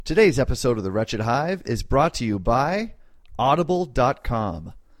Today's episode of The Wretched Hive is brought to you by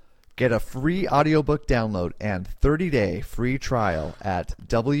Audible.com. Get a free audiobook download and 30-day free trial at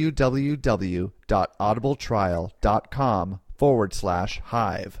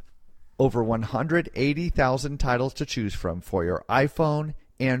www.audibletrial.com/hive. Over 180,000 titles to choose from for your iPhone,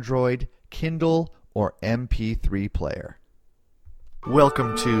 Android, Kindle, or MP3 player.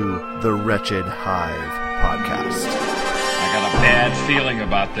 Welcome to The Wretched Hive podcast. I got a bad feeling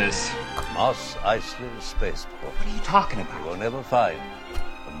about this. Moss Eisley Spaceport. What are you talking about? You will never find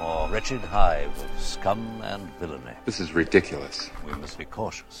a more wretched hive of scum and villainy. This is ridiculous. We must be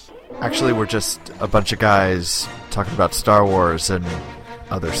cautious. Actually, we're just a bunch of guys talking about Star Wars and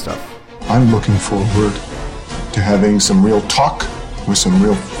other stuff. I'm looking forward to having some real talk with some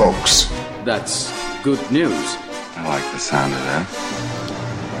real folks. That's good news. I like the sound of that.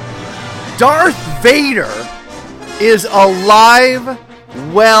 Darth Vader is alive,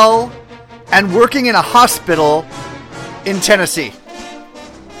 well, and working in a hospital in Tennessee.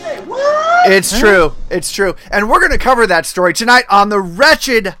 Hey, what? It's true. It's true. And we're going to cover that story tonight on The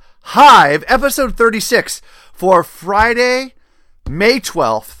Wretched Hive, episode 36, for Friday, May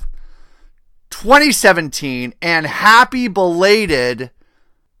 12th, 2017. And happy belated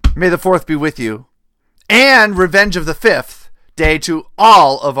May the 4th be with you. And Revenge of the 5th Day to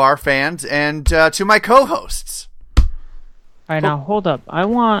all of our fans and to my co-hosts. All right, now hold up. I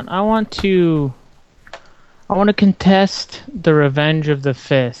want to contest the Revenge of the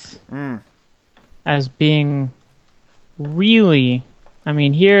 5th as being really. I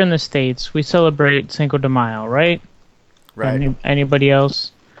mean, here in the States, we celebrate Cinco de Mayo, right? Right. Anybody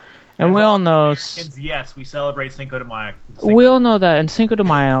else? And we all know. Yes, we celebrate Cinco de Mayo. We all know that in Cinco de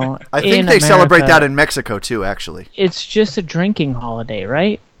Mayo. I think they celebrate that in Mexico too, actually. It's just a drinking holiday,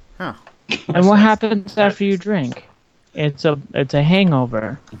 right? Huh. And what happens after you drink? It's a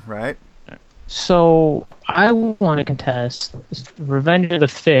hangover. Right. So I want to contest Revenge of the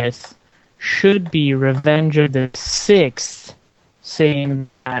 5th should be Revenge of the 6th, saying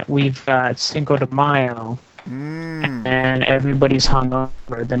that we've got Cinco de Mayo and everybody's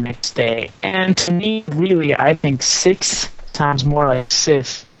hungover the next day. And to me, really, I think 6 sounds more like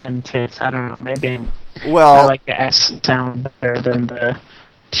sis than 5th. I don't know. Maybe I like the S sound better than the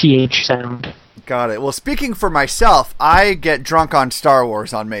TH sound. Got it. Well, speaking for myself, I get drunk on Star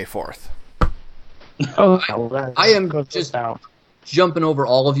Wars on May 4th. Oh, I am just jumping over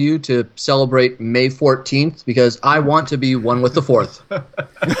all of you to celebrate May 14th because I want to be one with the 4th.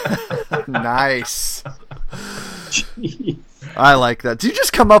 Nice. I like that. Did you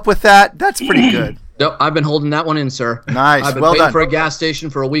just come up with that? That's pretty good. No, I've been holding that one in, sir. Nice. I've been Well waiting done. for a gas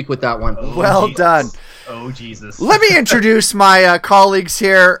station for a week with that one. Well Jesus. done. Oh, Jesus. Let me introduce my colleagues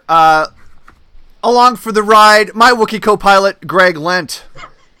here. Along for the ride, my Wookiee co-pilot, Greg Lent.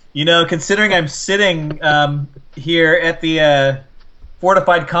 You know, considering I'm sitting here at the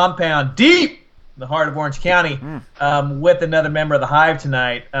fortified compound deep in the heart of Orange County with another member of the Hive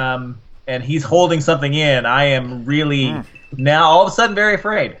tonight, and he's holding something in, I am really now all of a sudden very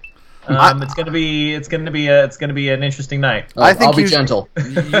afraid. It's gonna be an interesting night. I think I'll be gentle.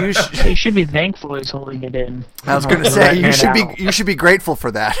 You should be thankful he's holding it in. I was going to say you should be grateful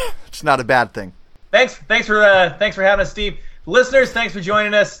for that. It's not a bad thing. Thanks for having us, Steve. Listeners, thanks for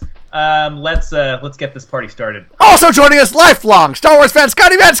joining us. Let's get this party started. Also joining us, lifelong Star Wars fan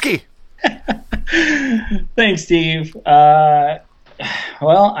Scotty Vansky. Thanks, Steve.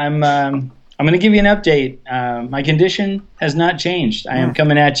 Well, I'm going to give you an update. My condition has not changed. I am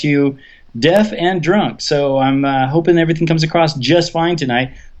coming at you deaf and drunk, so I'm hoping everything comes across just fine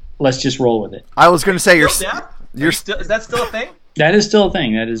tonight. Let's just roll with it. I was going to say Is that still a thing? That is still a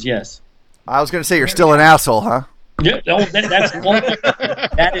thing. That is, yes. I was going to say you're still an asshole, huh? Yeah, no, that's one thing.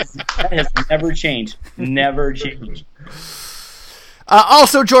 That has never changed. Never changed.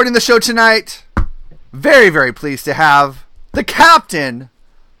 Also joining the show tonight, very, very pleased to have the captain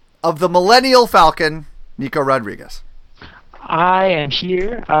of the Millennial Falcon, Nico Rodriguez. I am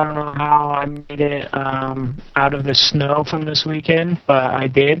here. I don't know how I made it out of the snow from this weekend, but I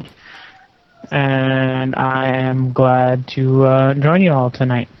did. And I am glad to join you all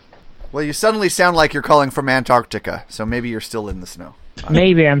tonight. Well, you suddenly sound like you're calling from Antarctica, so maybe you're still in the snow.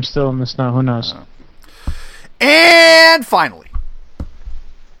 Maybe I'm still in the snow. Who knows? And finally,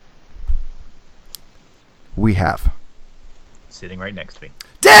 we have Sitting right next to me.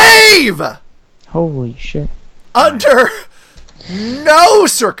 Dave! Holy shit. Under no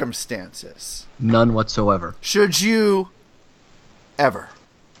circumstances None whatsoever. should you ever,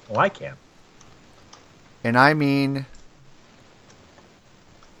 Well, I can. and I mean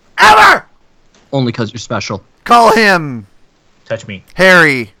ever, Only because you're special. call him Touch me.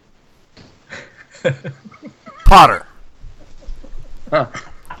 Harry Potter.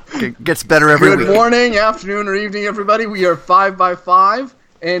 Gets better every week. Good morning, afternoon, or evening, everybody. We are 5 by 5,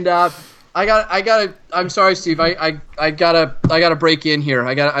 and I gotta. I'm sorry, Steve. I gotta break in here.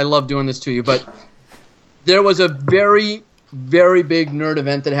 I love doing this to you, but there was a very, very big nerd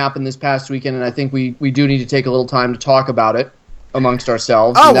event that happened this past weekend, and I think we do need to take a little time to talk about it amongst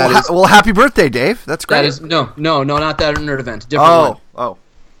ourselves. Oh, well, happy birthday, Dave. That's great. That is no, not that nerd event. Different one.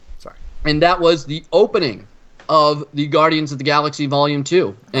 Sorry. And that was the opening of the Guardians of the Galaxy Volume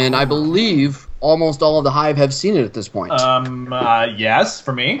 2. And I believe almost all of the Hive have seen it at this point. Yes,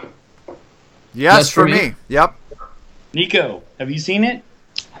 for me. Yes, for me. Yep. Nico, have you seen it?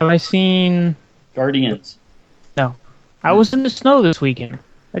 Have I seen... Guardians. No. I was in the snow this weekend.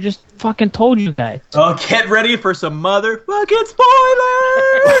 I just fucking told you guys. Oh, get ready for some motherfucking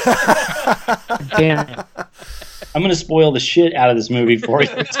spoilers! Damn it. I'm going to spoil the shit out of this movie for you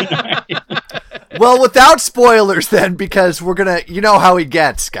tonight. Well, without spoilers then, because we're going to... You know how he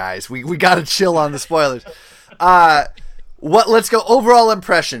gets, guys. We got to chill on the spoilers. Let's go overall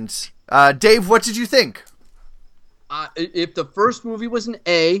impressions. Dave, what did you think? If the first movie was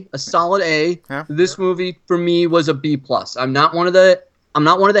a solid A, yeah. This movie for me was a B+. I'm not one of the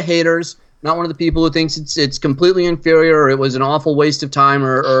haters, not one of the people who thinks it's completely inferior or it was an awful waste of time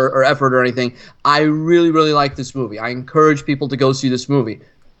or effort or anything. I really, really like this movie. I encourage people to go see this movie.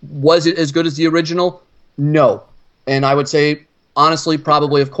 Was it as good as the original? No. And I would say, honestly,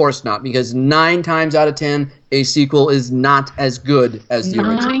 probably of course not, because 9 times out of 10, a sequel is not as good as the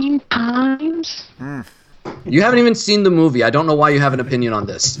original. 9 times? You haven't even seen the movie. I don't know why you have an opinion on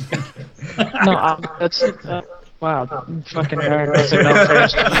this. No, that's... wow, fucking nerd doesn't know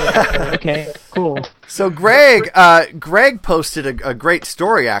first. Okay, cool. So Greg posted a great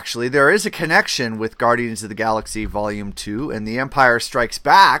story, actually. There is a connection with Guardians of the Galaxy Volume 2 and The Empire Strikes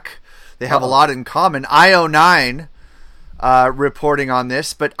Back. They have a lot in common. IO9 reporting on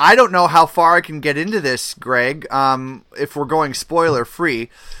this, but I don't know how far I can get into this, Greg, if we're going spoiler-free.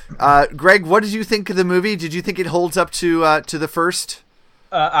 Greg, what did you think of the movie? Did you think it holds up to the first?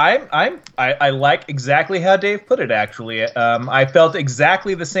 I like exactly how Dave put it. Actually, I felt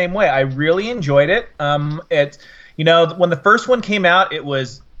exactly the same way. I really enjoyed it. When the first one came out, it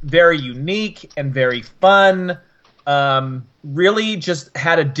was very unique and very fun. Really, just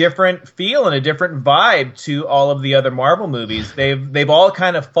had a different feel and a different vibe to all of the other Marvel movies. They've all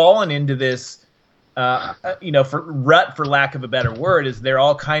kind of fallen into this. For lack of a better word, is they're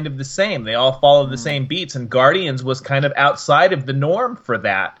all kind of the same. They all follow the same beats, and Guardians was kind of outside of the norm for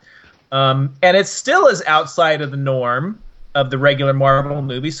that. And it still is outside of the norm of the regular Marvel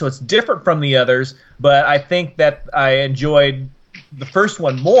movie, so it's different from the others, but I think that I enjoyed the first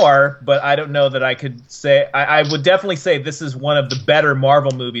one more, but I don't know that I could say... I would definitely say this is one of the better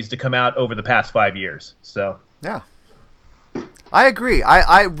Marvel movies to come out over the past 5 years. So yeah. I agree.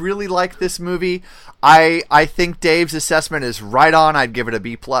 I really like this movie. I think Dave's assessment is right on. I'd give it a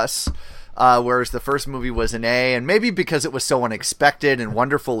B+, whereas the first movie was an A, and maybe because it was so unexpected and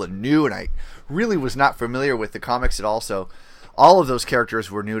wonderful and new, and I really was not familiar with the comics at all, so all of those characters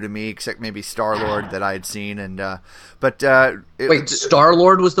were new to me, except maybe Star-Lord that I had seen. Wait,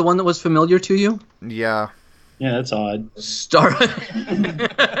 Star-Lord was the one that was familiar to you? Yeah. Yeah, that's odd.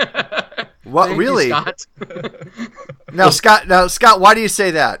 What? Thank really? you, Scott. Now, Scott, why do you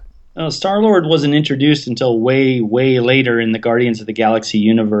say that? Star-Lord wasn't introduced until way, way later in the Guardians of the Galaxy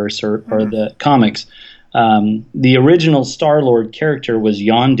universe or the comics. The original Star-Lord character was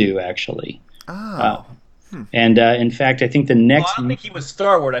Yondu, actually. Oh. And in fact, I think the next... I don't think he was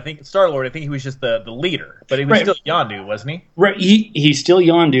Star-Lord. I think he was just the leader. But he was still Yondu, wasn't he? Right. He's still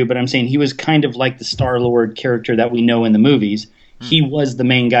Yondu, but I'm saying he was kind of like the Star-Lord character that we know in the movies. He was the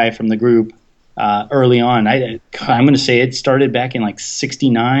main guy from the group early on. I'm going to say it started back in like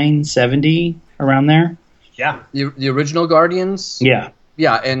 69, 70, around there. Yeah. The original Guardians? Yeah.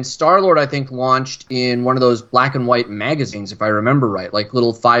 Yeah, and Star-Lord, I think, launched in one of those black and white magazines, if I remember right, like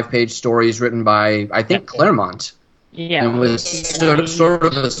little 5-page stories written by, I think, Claremont. Yeah. And it was sort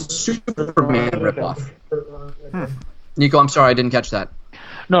of a Superman ripoff. Nico, I'm sorry, I didn't catch that.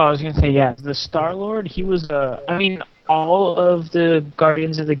 No, I was going to say, yeah, the Star-Lord, he was all of the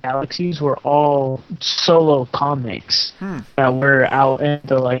Guardians of the Galaxies were all solo comics that were out in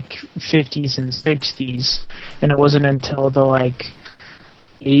the, 50s and 60s, and it wasn't until the,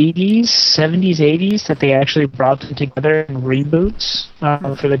 70s, 80s that they actually brought them together in reboots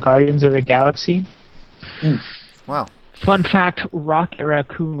for the Guardians of the Galaxy. Wow. Fun fact, Rocket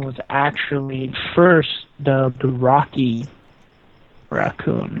Raccoon was actually first dubbed Rocky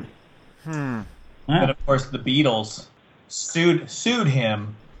Raccoon. And of course the Beatles sued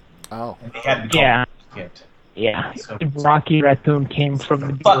him Oh. And they had to be Yeah. called it. Yeah. So- Rocky Raccoon came from the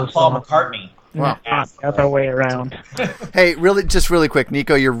Fuck Beatles Paul song, McCartney. Wow. not the other way around. Hey, really quick,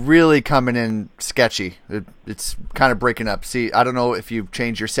 Nico, you're really coming in sketchy. It's kind of breaking up. See, I don't know if you've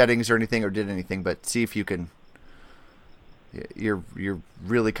changed your settings or anything or did anything, but see if you can. You're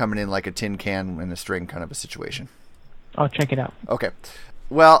really coming in like a tin can in a string kind of a situation. I'll check it out. Okay.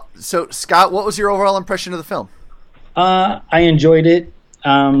 Well, so Scott, what was your overall impression of the film? I enjoyed it.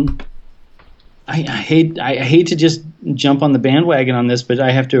 I hate to just jump on the bandwagon on this, but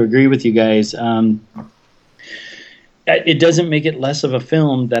I have to agree with you guys. It doesn't make it less of a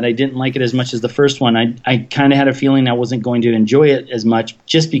film that I didn't like it as much as the first one. I kind of had a feeling I wasn't going to enjoy it as much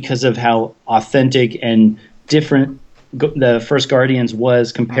just because of how authentic and different the first Guardians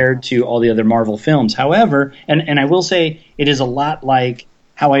was compared to all the other Marvel films. However, and I will say it is a lot like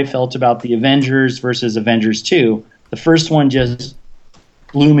how I felt about the Avengers versus Avengers 2. The first one just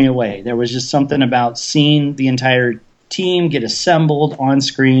blew me away. There was just something about seeing the entire team get assembled on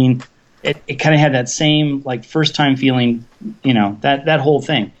screen. It kind of had that same like first time feeling, that whole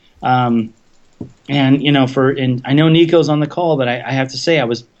thing. And I know Nico's on the call, but I have to say I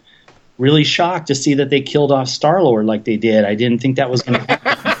was really shocked to see that they killed off Star-Lord like they did. I didn't think that was going to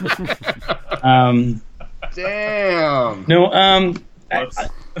happen. Damn. No,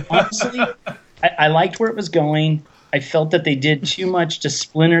 honestly, I liked where it was going. I felt that they did too much to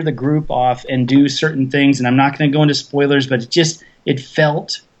splinter the group off and do certain things, and I'm not going to go into spoilers, but it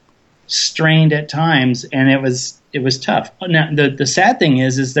felt strained at times, and it was tough. Now, the sad thing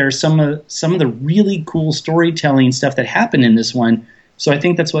is there's some of the really cool storytelling stuff that happened in this one. So I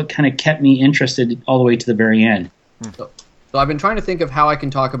think that's what kind of kept me interested all the way to the very end. So I've been trying to think of how I can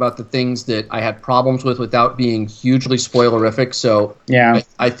talk about the things that I had problems with without being hugely spoilerific. So yeah,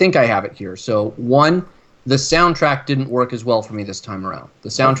 I think I have it here. So one, the soundtrack didn't work as well for me this time around. The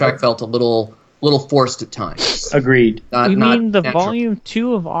soundtrack felt a little forced at times. Agreed. You mean the natural. Volume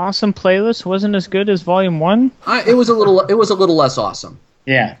 2 of Awesome Playlist wasn't as good as Volume 1? It was a little less awesome.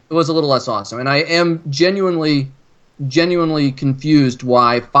 Yeah. It was a little less awesome, and I am genuinely confused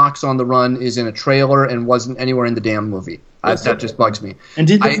why Fox on the Run is in a trailer and wasn't anywhere in the damn movie. That just bugs me. And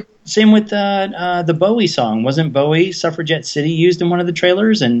same with the Bowie song. Wasn't Bowie Suffragette City used in one of the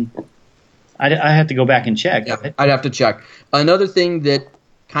trailers? And I have to go back and check. Yeah, I'd have to check. Another thing that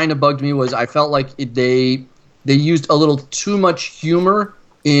kind of bugged me was I felt like they used a little too much humor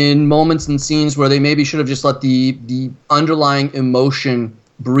in moments and scenes where they maybe should have just let the underlying emotion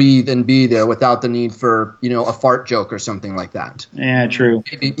breathe and be there without the need for a fart joke or something like that. Yeah, true.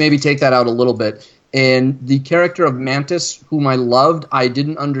 Maybe take that out a little bit. And the character of Mantis, whom I loved, I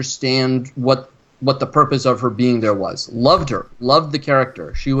didn't understand what the purpose of her being there was. Loved her, loved the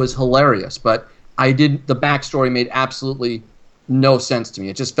character. She was hilarious, but the backstory made absolutely no sense to me.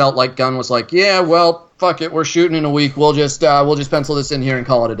 It just felt like Gunn was like, yeah, well, fuck it, we're shooting in a week. We'll just pencil this in here and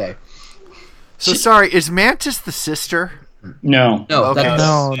call it a day. So sorry, is Mantis the sister? No. Okay.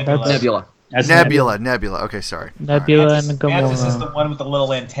 That's Nebula. That's Nebula. Okay, sorry. Nebula and Mantis is the Gamora. one with the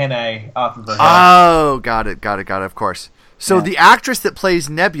little antennae off of her head. Oh, got it, of course. So the actress that plays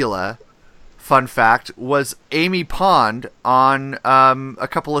Nebula, fun fact, was Amy Pond on a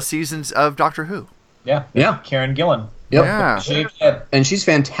couple of seasons of Doctor Who. Yeah. Karen Gillan. Yep. Yeah. Shaved head. And she's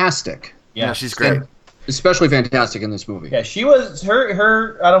fantastic. Yeah, she's great. Especially fantastic in this movie. Yeah, she was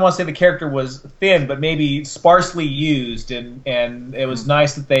her. I don't want to say the character was thin, but maybe sparsely used, and it was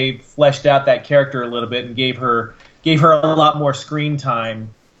nice that they fleshed out that character a little bit and gave her a lot more screen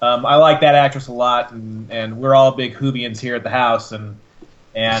time. I like that actress a lot, and we're all big Whovians here at the house, and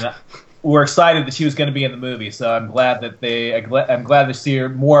we're excited that she was going to be in the movie. So I'm glad to see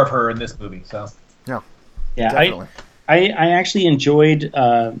more of her in this movie. So Yeah, definitely. I actually enjoyed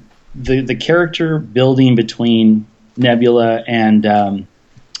the character building between Nebula and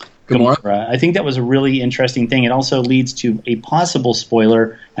Gamora. I think that was a really interesting thing. It also leads to a possible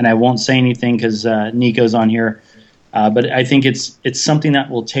spoiler, and I won't say anything because Nico's on here. But I think it's something that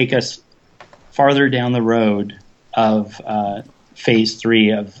will take us farther down the road of Phase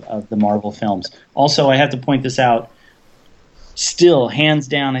 3 of the Marvel films. Also, I have to point this out. Still, hands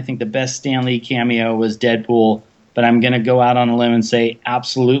down, I think the best Stan Lee cameo was Deadpool. But I'm going to go out on a limb and say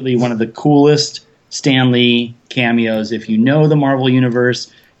absolutely one of the coolest Stan Lee cameos. If you know the Marvel Universe,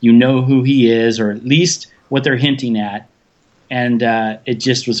 you know who he is, or at least what they're hinting at. And it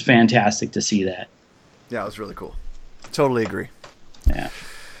just was fantastic to see that. Yeah, it was really cool. Totally agree. Yeah.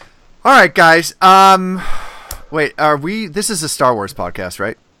 All right, guys. Wait, this is a Star Wars podcast,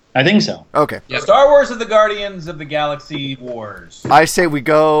 right? I think so. Okay. yeah, Star Wars of the Guardians of the Galaxy Wars. I say we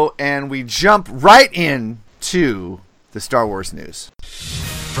go and we jump right in to the Star Wars news.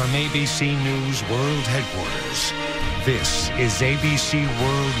 From ABC News World Headquarters, this is ABC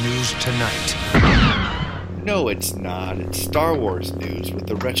World News Tonight. No, it's not. It's Star Wars news with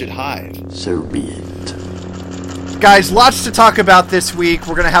the Wretched Hive. So be it. Guys, lots to talk about this week.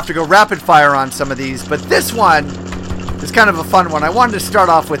 We're going to have to go rapid fire on some of these, but this one is kind of a fun one. I wanted to start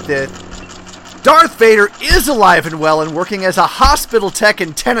off with this. Darth Vader is alive and well and working as a hospital tech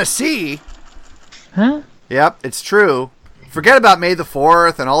in Tennessee. Huh? Yep, it's true. Forget about May the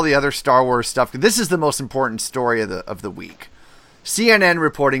 4th and all the other Star Wars stuff. This is the most important story of the week. CNN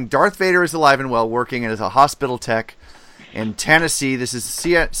reporting Darth Vader is alive and well, working as a hospital tech in Tennessee. This is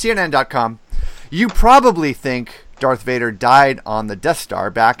CNN.com. You probably think Darth Vader died on the Death Star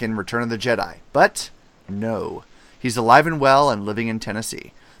back in Return of the Jedi. But no. He's alive and well and living in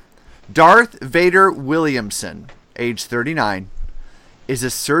Tennessee. Darth Vader Williamson, age 39, is a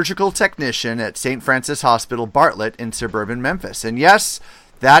surgical technician at St. Francis Hospital Bartlett in suburban Memphis. And yes,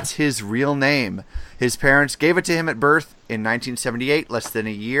 that's his real name. His parents gave it to him at birth in 1978, less than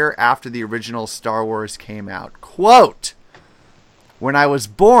a year after the original Star Wars came out. Quote, "When I was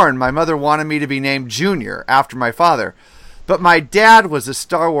born, my mother wanted me to be named Junior after my father, but my dad was a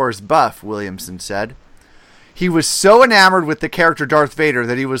Star Wars buff," Williamson said. He was so enamored with the character Darth Vader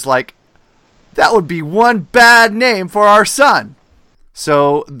that he was like, "That would be one bad name for our son."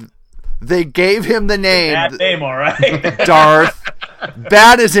 So they gave him the name. Bad name, all right. Darth.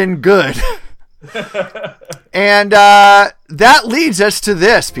 Bad as in good. And that leads us to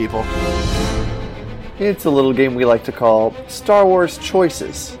this, people. It's a little game we like to call Star Wars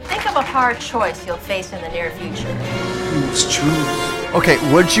Choices. Think of a hard choice you'll face in the near future. Let's choose. Okay,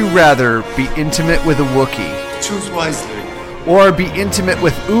 would you rather be intimate with a Wookiee? Choose wisely. Or be intimate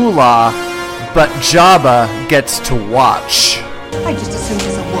with Oola, but Jabba gets to watch? I just assumed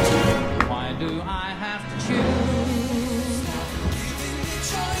it's a Wookiee. Why do I have to choose?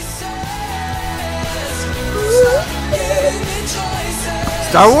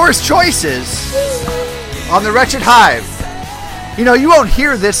 Star Wars Choices on the Wretched Hive. You know, you won't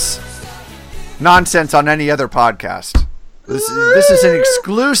hear this nonsense on any other podcast. This is an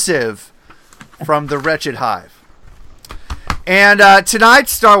exclusive from the Wretched Hive. And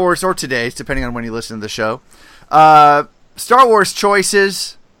tonight's Star Wars, or today's, depending on when you listen to the show, Star Wars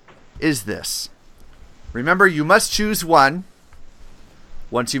Choices is this. Remember, you must choose one.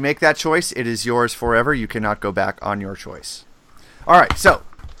 Once you make that choice, it is yours forever. You cannot go back on your choice. All right, so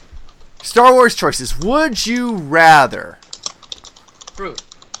Star Wars Choices. Would you rather True.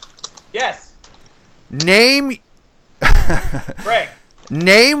 Yes. name Greg.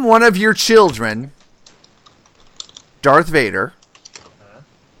 name one of your children Darth Vader,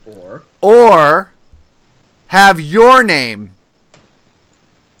 or have your name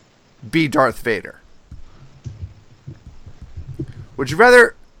be Darth Vader? Would you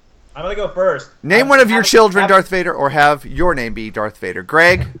rather I'm going to go first. name one of your children Darth Vader, or have your name be Darth Vader?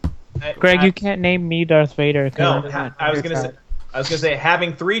 Greg? Greg, you can't name me Darth Vader. 'Cause No, I'm not I was going Darth to say,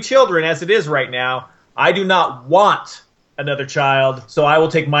 having 3 children as it is right now, I do not want another child, so I will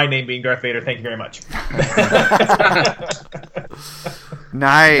take my name being Darth Vader. Thank you very much.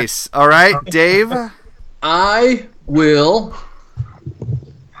 Nice. All right, Dave? I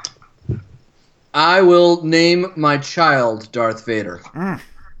will name my child Darth Vader.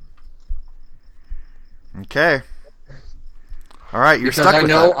 Okay. All right, you're Because stuck I with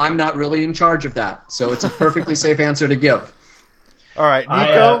know that. I'm not really in charge of that, so it's a perfectly safe answer to give. All right,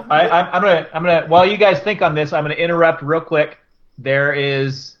 Nico? I'm gonna. While you guys think on this, I'm gonna interrupt real quick. There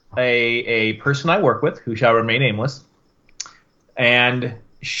is a person I work with who shall remain nameless, and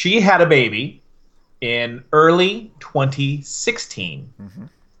she had a baby in early 2016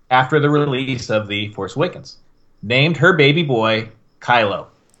 after the release of The Force Awakens. Named her baby boy Kylo.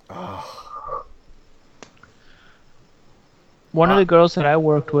 One of the girls that I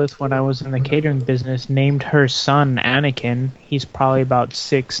worked with when I was in the catering business named her son Anakin. He's probably about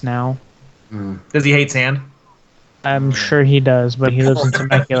 6 now. Does he hate sand? I'm sure he does, but he lives in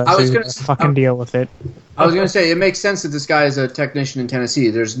Temecula, I so was he's gonna gonna fucking deal with it. I was going to say, it makes sense that this guy is a technician in Tennessee.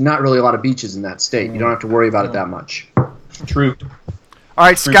 There's not really a lot of beaches in that state. You don't have to worry about it that much. True. All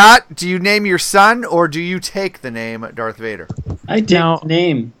right, Scott, do you name your son, or do you take the name Darth Vader? I take the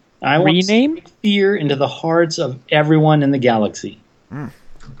name. I want to strike fear into the hearts of everyone in the galaxy. All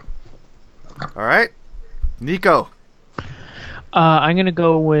right. Nico. I'm gonna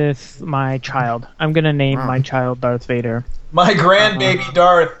go with my child. I'm gonna name my child Darth Vader. My grandbaby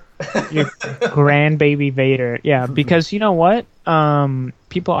Darth. Your grandbaby Vader. Yeah, because you know what?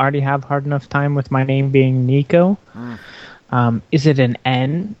 People already have hard enough time with my name being Nico. Is it an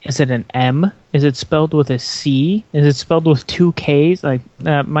N? Is it an M? Is it spelled with a C? Is it spelled with 2 Ks? Like,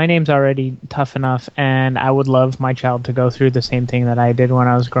 my name's already tough enough, and I would love my child to go through the same thing that I did when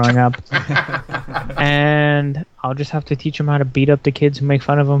I was growing up. And I'll just have to teach him how to beat up the kids who make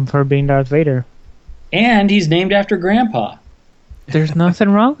fun of him for being Darth Vader. And he's named after Grandpa. There's nothing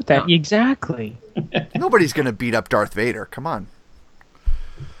wrong with that. Exactly. Nobody's going to beat up Darth Vader. Come on.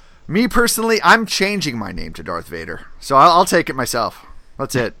 Me personally, I'm changing my name to Darth Vader. So I'll take it myself.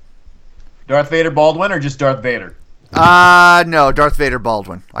 That's it. Darth Vader Baldwin or just Darth Vader? No, Darth Vader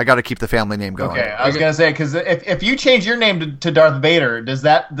Baldwin. I got to keep the family name going. Okay, I was going to say, because if you change your name to Darth Vader, does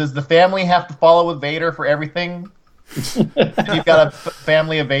the family have to follow with Vader for everything? You've got a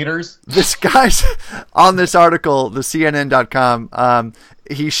family of Vaders? This guy's on this article, the CNN.com,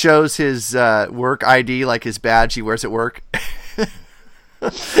 he shows his work ID, like his badge he wears at work.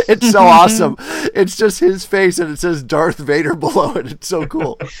 It's so awesome. It's just his face and it says Darth Vader below it. It's so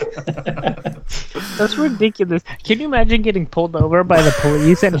cool. That's ridiculous. Can you imagine getting pulled over by the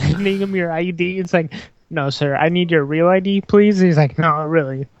police and handing him your ID? It's like, no, sir, I need your real ID, please. And he's like, no,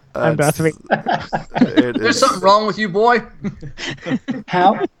 really. I'm Darth Vader. There's something wrong with you, boy.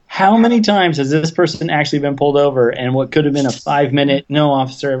 How many times has this person actually been pulled over and what could have been a 5-minute, no,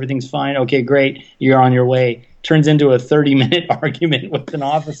 officer, everything's fine, okay, great, you're on your way, turns into a 30-minute argument with an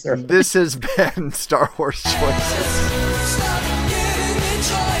officer? This has been Star Wars Choices.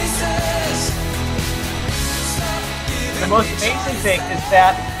 The most amazing thing is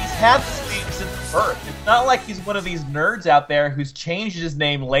that he's had this name since birth. It's not like he's one of these nerds out there who's changed his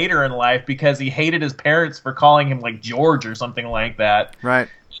name later in life because he hated his parents for calling him like George or something like that. Right.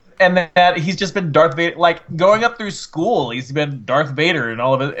 And that he's just been Darth Vader. Like, going up through school, he's been Darth Vader and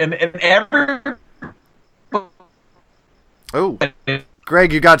all of it. And every... Oh,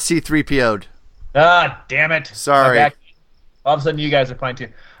 Greg, you got C-3PO'd. Ah, damn it. Sorry. All of a sudden, you guys are fine, too.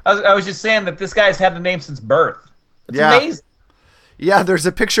 I was just saying that this guy's had the name since birth. It's amazing. Yeah, there's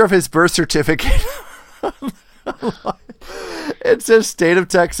a picture of his birth certificate. It says State of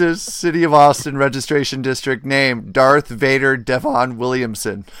Texas, City of Austin, Registration District, name Darth Vader Devon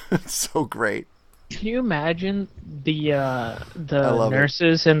Williamson. It's so great. Can you imagine the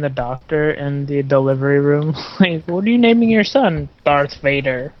nurses and the doctor in the delivery room? Like, what are you naming your son? Darth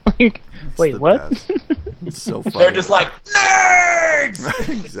Vader. Like, wait, what? It's so funny. They're just like, nerds!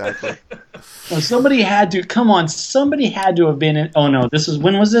 Exactly. Well, somebody had to have been in. Oh no,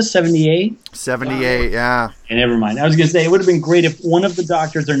 when was this? 78? 78, yeah. Okay, never mind. I was going to say, it would have been great if one of the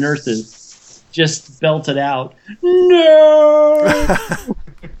doctors or nurses just belted out, no!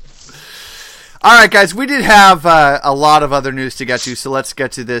 All right, guys, we did have a lot of other news to get to, so let's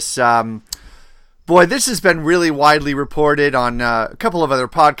get to this. Boy, this has been really widely reported on a couple of other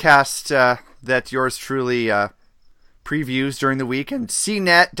podcasts that yours truly previews during the week, and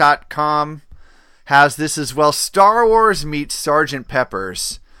CNET.com has this as well. Star Wars meets Sergeant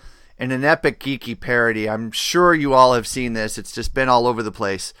Pepper's in an epic geeky parody. I'm sure you all have seen this. It's just been all over the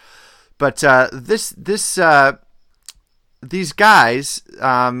place. But these guys,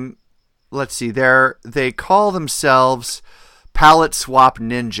 let's see, they call themselves Palette Swap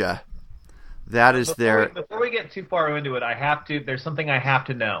Ninja. That is Before we get too far into it, there's something I have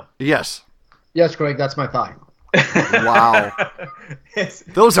to know. Yes. Yes, Greg, that's my thigh. Wow.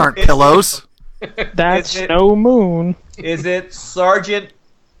 Those aren't pillows. That's no moon. Is it Sergeant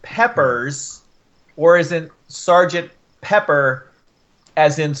Pepper's, or is it Sergeant Pepper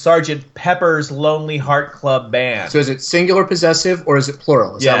as in Sergeant Pepper's Lonely Heart Club Band? So is it singular possessive or is it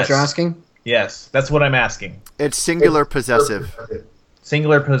plural? Is that what you're asking? Yes, that's what I'm asking. It's singular possessive.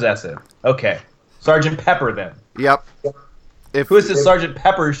 Singular possessive. Okay. Sergeant Pepper, then. Yep. Who is this Sergeant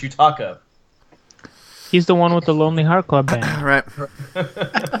Pepper's you talk of? He's the one with the Lonely Heart Club band. Right.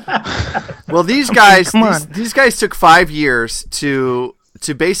 Well, these guys took 5 years to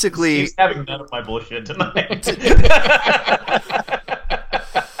basically... He's having none of my bullshit tonight.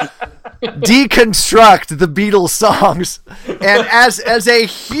 deconstruct the Beatles songs. And as a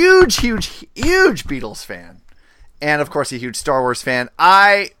huge Beatles fan, and of course a huge Star Wars fan,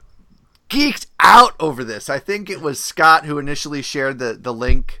 I geeked out over this. I think it was Scott who initially shared the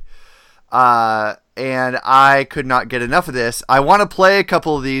link, and I could not get enough of this. I want to play a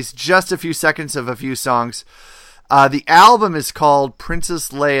couple of these, just a few seconds of a few songs. The album is called Princess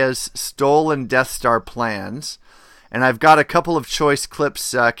Leia's Stolen Death Star Plans, and I've got a couple of choice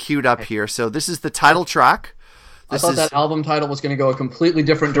clips queued up here. So this is the title track. I thought that album title was going to go a completely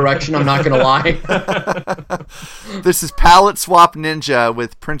different direction, I'm not going to lie. This is Palette Swap Ninja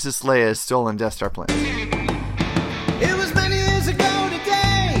with Princess Leia's Stolen Death Star Plans. It was many years ago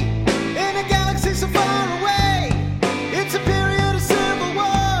today, in a galaxy so far away. It's a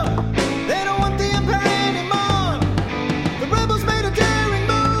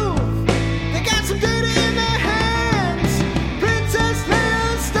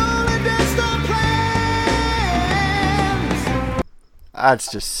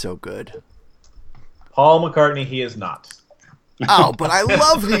That's just so good. Paul McCartney, he is not. Oh, but I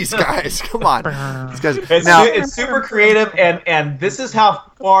love these guys. Come on. These guys. It's super creative, and this is how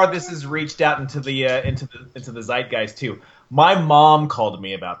far this has reached out into the zeitgeist too. My mom called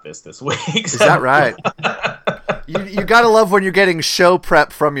me about this week. Is that right? You gotta love when you're getting show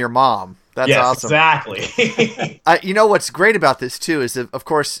prep from your mom. That's awesome. Exactly. You know what's great about this too is, of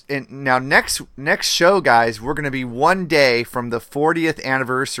course, now next show, guys, we're going to be one day from the 40th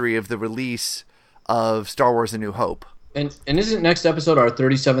anniversary of the release of Star Wars: A New Hope. And isn't next episode our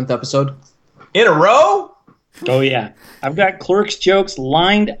 37th episode? In a row? Oh, yeah. I've got Clerks jokes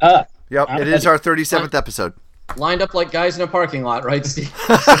lined up. Yep, it is our 37th episode. Lined up like guys in a parking lot, right, Steve?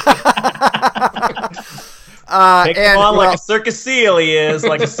 Take him on like a circus seal he is,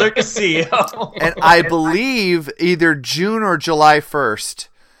 like a circus seal. And I believe either June or July 1st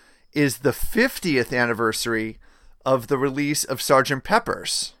is the 50th anniversary of the release of Sgt.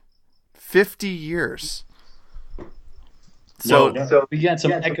 Pepper's. 50 years. So we got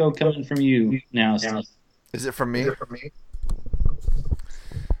some echo coming from you now, Steve. Is it from me?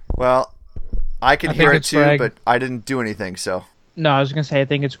 Well, I can hear it too, Greg. but I didn't do anything, so. No, I was going to say I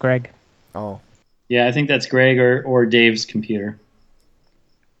think it's Greg. Oh. Yeah, I think that's Greg or Dave's computer.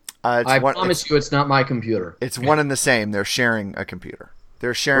 I promise you it's not my computer. It's one and the same. They're sharing a computer.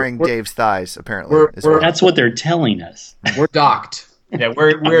 They're sharing Dave's thighs, apparently. That's what they're telling us. We're docked. Yeah,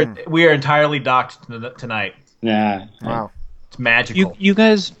 we are entirely docked tonight. Yeah. Wow. It's magical. You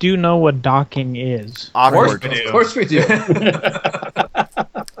guys do know what docking is. Awkward. Of course we do.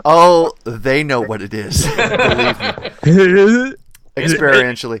 Oh, they know what it is. Believe me.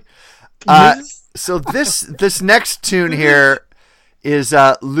 Experientially. So this next tune here is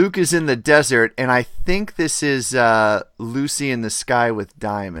Luke is in the desert, and I think this is Lucy in the Sky with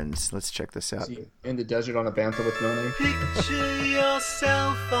Diamonds. Let's check this out. In the desert on a bantha with no name. Picture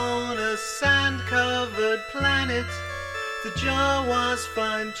yourself on a sand-covered planet. The Jawas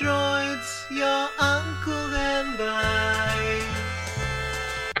find droids, your uncle then buys.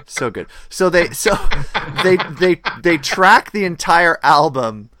 So good. So they track the entire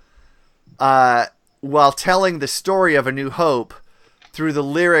album while telling the story of A New Hope through the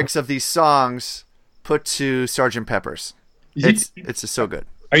lyrics of these songs put to Sgt. Pepper's. It's just so good.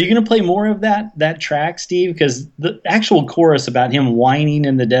 Are you going to play more of that track, Steve? Because the actual chorus about him whining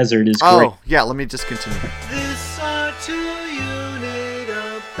in the desert is great. Oh, yeah, let me just continue. This R2 unit,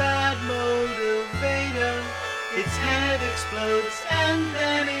 a bad motivator. Its head explodes and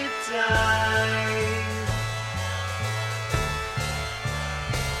then it dies.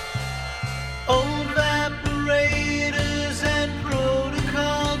 Old evaporators and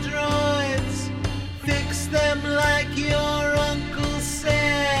protocol droids, fix them like your uncle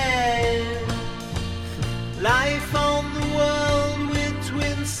said. Life on the world with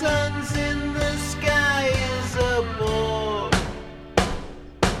twin suns in the sky is a bore.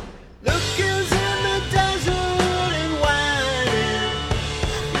 Look who's in the desert and whining.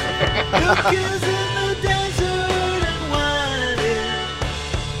 Look who's in the desert and whining.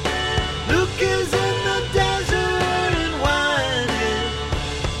 Look who's in the desert and whining.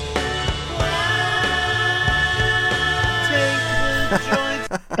 Take the joints.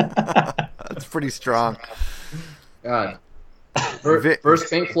 That's pretty strong. God.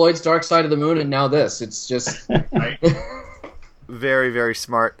 First Pink Floyd's Dark Side of the Moon, and now this. It's just... Very, very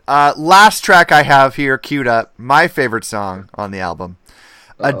smart. Last track I have here queued up, my favorite song on the album,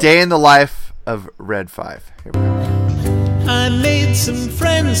 A Day in the Life of Red 5. Here we go. I made some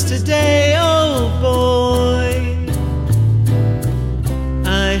friends today, oh boy.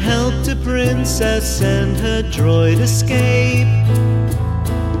 I helped a princess and her droid escape.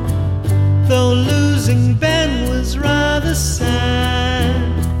 Though losing Ben was rather sad.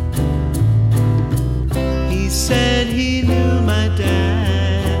 He said he knew my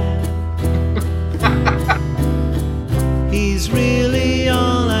dad. He's really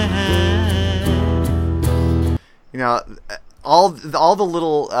all I had. You know, all the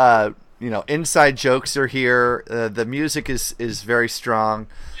little inside jokes are here. The music is very strong.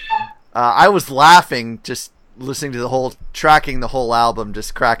 I was laughing just listening to tracking the whole album,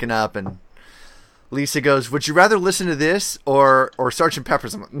 just cracking up. And Lisa goes, "Would you rather listen to this or Sgt.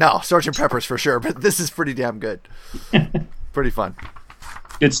 Pepper's?" I'm like, "No, Sgt. Pepper's for sure, but this is pretty damn good." Pretty fun.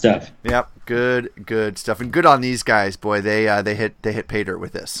 Good stuff. Yep, good stuff, and good on these guys, boy. They hit pay dirt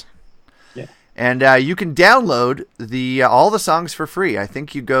with this. Yeah. And you can download all the songs for free. I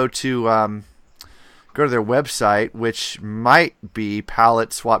think you go to their website, which might be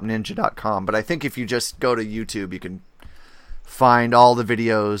paletteswapninja.com, but I think if you just go to YouTube, you can find all the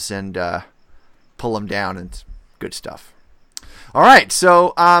videos and pull them down, and it's good stuff. All right,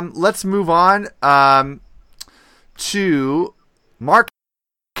 so let's move on to Mark.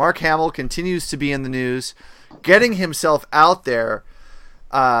 Mark Hamill continues to be in the news, getting himself out there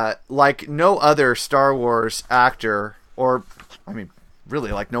like no other Star Wars actor, or I mean,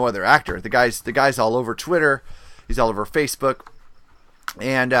 really like no other actor. The guy's all over Twitter, he's all over Facebook,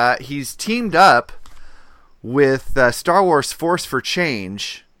 and he's teamed up with Star Wars Force for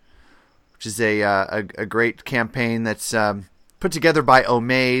Change, which is a great campaign that's put together by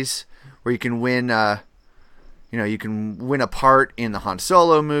Omaze, where you can win you can win a part in the Han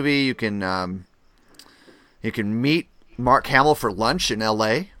Solo movie. You can meet Mark Hamill for lunch in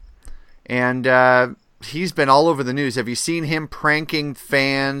L.A. and he's been all over the news. Have you seen him pranking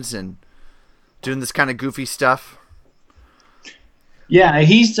fans and doing this kind of goofy stuff? Yeah,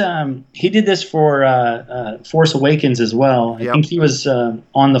 he did this for Force Awakens as well. I think he was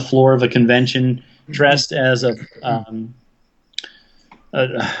on the floor of a convention dressed as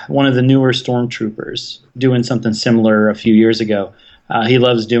one of the newer stormtroopers, doing something similar a few years ago. He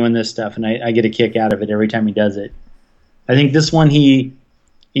loves doing this stuff, and I get a kick out of it every time he does it. I think this one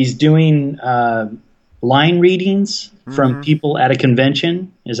he's doing line readings from people at a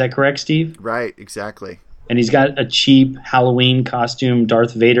convention. Is that correct, Steve? Right, exactly. And he's got a cheap Halloween costume,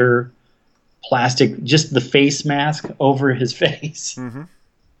 Darth Vader, plastic, just the face mask over his face. Mm-hmm.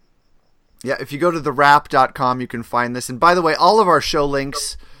 Yeah, if you go to thewrap.com, you can find this. And by the way, all of our show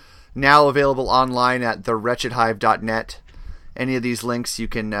links now available online at thewretchedhive.net. Any of these links, you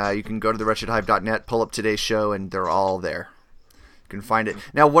can go to thewretchedhive.net, pull up today's show, and they're all there. You can find it.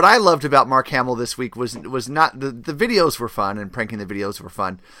 Now, what I loved about Mark Hamill this week was not the videos were fun, and pranking the videos were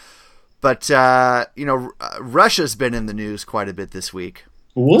fun. But, Russia's been in the news quite a bit this week.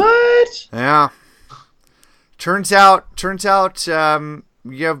 What? Yeah. Turns out,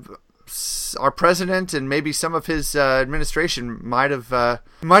 you have our president and maybe some of his administration might have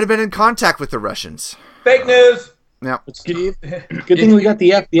been in contact with the Russians. Fake news. Yeah. Steve, good thing we got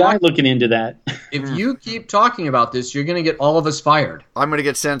the FBI looking into that. If you keep talking about this, you're going to get all of us fired. I'm going to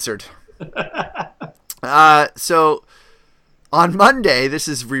get censored. So on Monday, this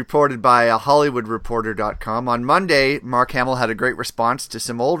is reported by HollywoodReporter.com. On Monday, Mark Hamill had a great response to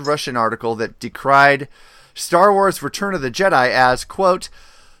some old Russian article that decried Star Wars Return of the Jedi as, quote,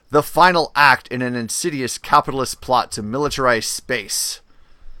 the final act in an insidious capitalist plot to militarize space.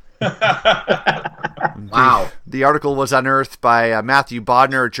 Wow. The article was unearthed by Matthew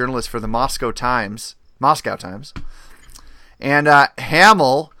Bodner, a journalist for the Moscow Times. And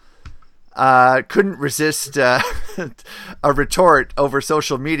Hamill couldn't resist a retort over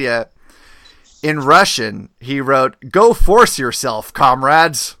social media. In Russian, he wrote, "Go force yourself,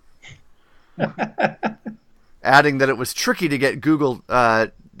 comrades." Adding that it was tricky to get Google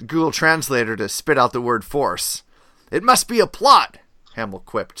Translator to spit out the word force. "It must be a plot," Hamill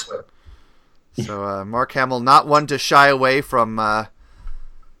quipped. So Mark Hamill, not one to shy away from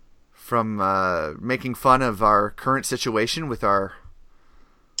making fun of our current situation with our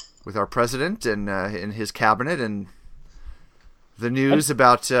president and in his cabinet, and the news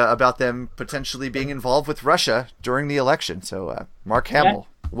about them potentially being involved with Russia during the election. So Mark Hamill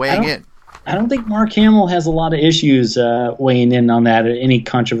weighing in. I don't think Mark Hamill has a lot of issues weighing in on that, any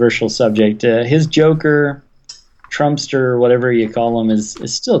controversial subject. His Joker, Trumpster, whatever you call him, is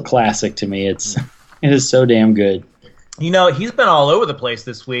still classic to me. It is so damn good. He's been all over the place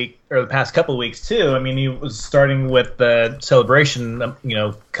this week, or the past couple of weeks, too. I mean, he was starting with the celebration,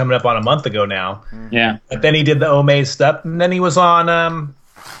 coming up on a month ago now. Yeah. But then he did the Omaze stuff, and then he was on,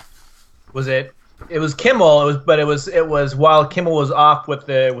 it was Kimmel, it was while Kimmel was off with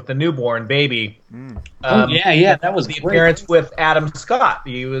the newborn baby. That was the great. appearance with Adam Scott.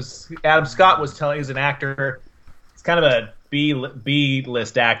 Adam Scott was telling, he's an actor. He's kind of a B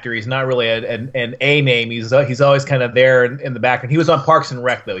list actor. He's not really an A name. He's always kind of there in the background. He was on Parks and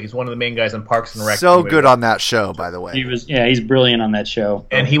Rec though. He's one of the main guys on Parks and Rec. So good on that show, by the way. He's brilliant on that show.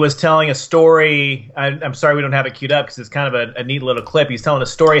 And he was telling a story. I'm sorry we don't have it queued up because it's kind of a neat little clip. He's telling a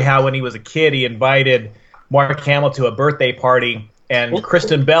story how when he was a kid he invited Mark Hamill to a birthday party, and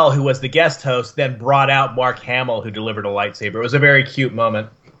Kristen Bell, who was the guest host, then brought out Mark Hamill, who delivered a lightsaber. It was a very cute moment.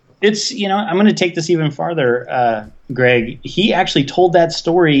 It's, I'm going to take this even farther, Greg. He actually told that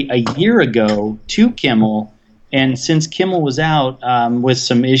story a year ago to Kimmel, and since Kimmel was out with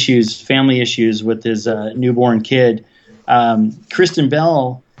some family issues with his newborn kid, Kristen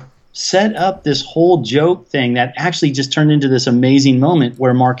Bell set up this whole joke thing that actually just turned into this amazing moment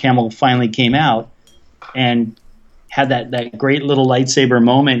where Mark Hamill finally came out and had that great little lightsaber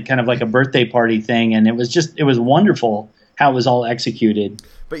moment, kind of like a birthday party thing, and it was wonderful how it was all executed.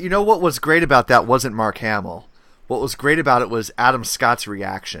 But you know what was great about that wasn't Mark Hamill. what was great about it was Adam Scott's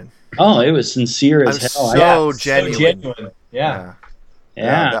reaction. Oh, it was sincere as hell. So genuine. So genuine. Yeah.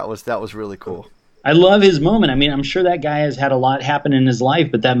 That was really cool. I love his moment. I mean, I'm sure that guy has had a lot happen in his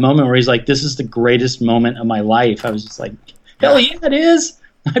life, but that moment where he's like, "This is the greatest moment of my life," I was just like, "Hell yeah, it is."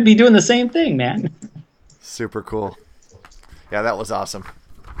 I'd be doing the same thing, man. Super cool. Yeah, that was awesome.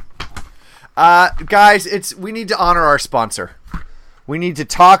 Guys, we need to honor our sponsor. We need to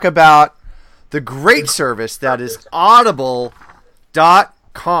talk about the great service that is Audible.com.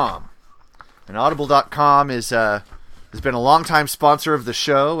 And Audible.com has been a longtime sponsor of the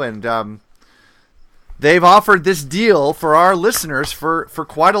show, and they've offered this deal for our listeners for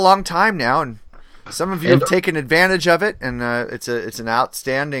quite a long time now, and some of you have taken advantage of it, and it's an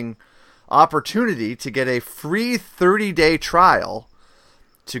outstanding opportunity to get a free 30-day trial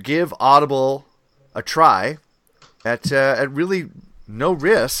to give Audible a try at really no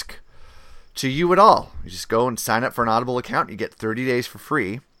risk to you at all. You just go and sign up for an Audible account. You get 30 days for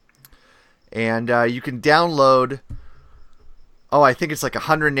free, and you can download. I think it's like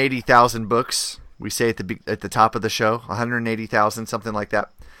 180,000 books. We say at the top of the show, 180,000, something like that,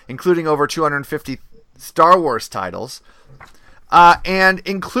 including over 250 Star Wars titles, and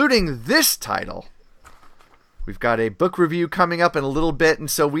including this title. We've got a book review coming up in a little bit, and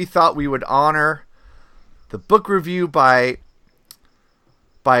so we thought we would honor the book review by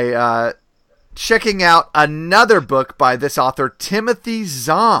checking out another book by this author, Timothy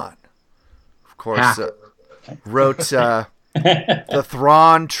Zahn. Of course, wrote the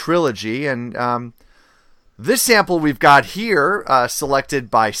Thrawn trilogy, and this sample we've got here,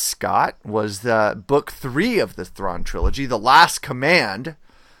 selected by Scott, was the book 3 of the Thrawn trilogy, The Last Command.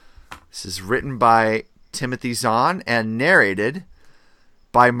 This is written by Timothy Zahn and narrated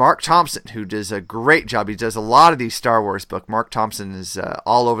by Mark Thompson, who does a great job. He does a lot of these Star Wars books. Mark Thompson is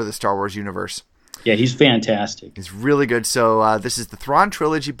all over the Star Wars universe. Yeah, he's fantastic. He's really good. So this is the Thrawn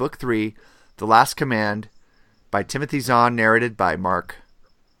trilogy, book 3, The Last Command, by Timothy Zahn, narrated by Mark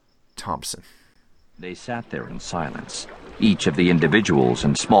Thompson. They sat there in silence, each of the individuals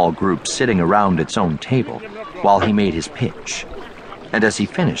in small groups sitting around its own table, while he made his pitch. And as he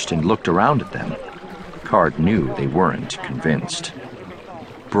finished and looked around at them, Card knew they weren't convinced.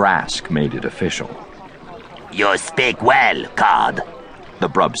 Brask made it official. "You speak well, Card," the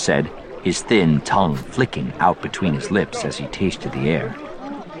Brub said, his thin tongue flicking out between his lips as he tasted the air.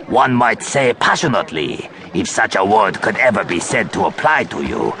 "One might say passionately, if such a word could ever be said to apply to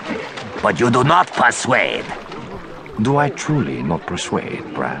you. But you do not persuade." Do I truly not persuade,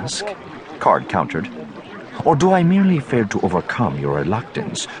 Brask? Card countered. Or do I merely fail to overcome your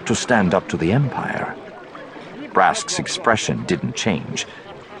reluctance to stand up to the Empire? Brask's expression didn't change,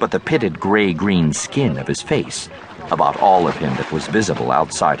 but the pitted gray-green skin of his face, about all of him that was visible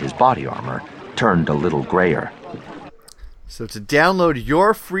outside his body armor, turned a little grayer. So to download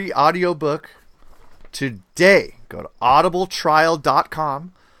your free audiobook today, go to audibletrial.com/hive.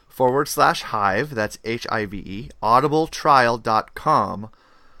 That's HIVE.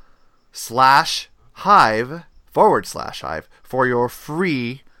 audibletrial.com/hive/hive for your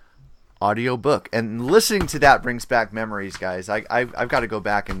free audiobook. And listening to that brings back memories, guys. I've got to go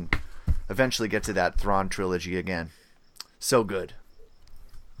back and eventually get to that Thrawn trilogy again. So good.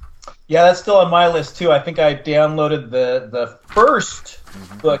 Yeah, that's still on my list too. I think I downloaded the first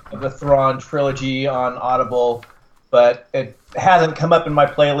book of the Thrawn trilogy on Audible, but it hasn't come up in my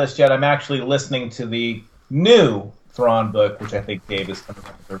playlist yet. I'm actually listening to the new Thrawn book, which I think Dave is coming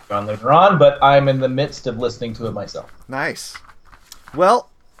to work on later on, but I'm in the midst of listening to it myself. Nice. Well,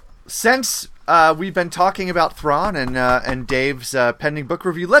 since we've been talking about Thrawn and Dave's pending book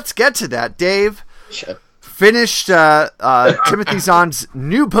review, let's get to that. Dave finished Timothy Zahn's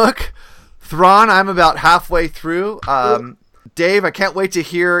new book, Thrawn. I'm about halfway through. Dave, I can't wait to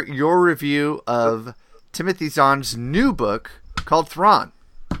hear your review of Timothy Zahn's new book called Thrawn.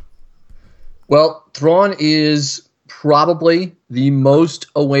 Well, Thrawn is probably the most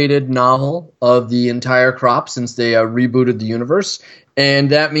awaited novel of the entire crop since they rebooted the universe. And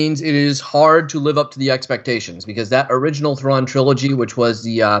that means it is hard to live up to the expectations, because that original Thrawn trilogy, which was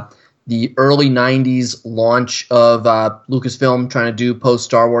the early 90s launch of Lucasfilm trying to do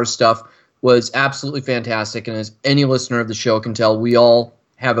post-Star Wars stuff, was absolutely fantastic. And as any listener of the show can tell, we all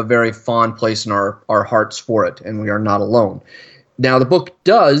have a very fond place in our hearts for it, and we are not alone. Now, the book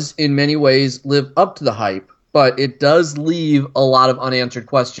does, in many ways, live up to the hype, but it does leave a lot of unanswered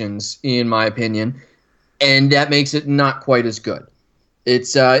questions, in my opinion, and that makes it not quite as good.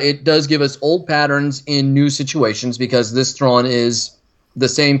 It does give us old patterns in new situations, because this Thrawn is the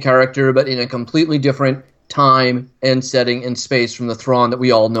same character, but in a completely different time and setting and space from the Thrawn that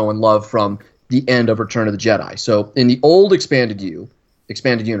we all know and love from the end of Return of the Jedi. So in the old expanded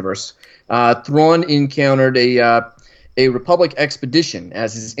universe, Thrawn encountered a Republic expedition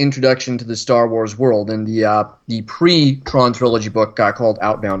as his introduction to the Star Wars world in the pre-Thrawn trilogy book called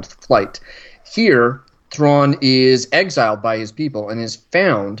Outbound Flight. Here, Thrawn is exiled by his people and is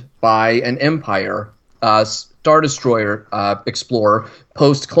found by an Empire Star Destroyer explorer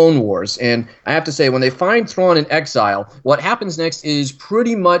post-Clone Wars. And I have to say, when they find Thrawn in exile, what happens next is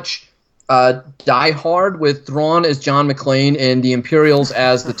pretty much Die Hard with Thrawn as John McClane and the Imperials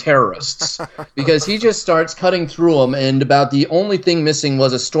as the terrorists. Because he just starts cutting through them, and about the only thing missing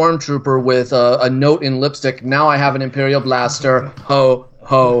was a stormtrooper with a note in lipstick, "Now I have an Imperial blaster, ho,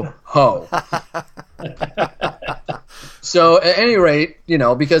 ho, ho." So at any rate,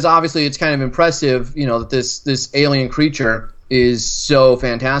 because obviously it's kind of impressive, that this alien creature is so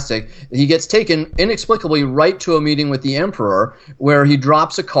fantastic, he gets taken inexplicably right to a meeting with the Emperor where he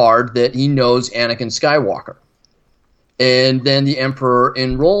drops a card that he knows Anakin Skywalker. And then the Emperor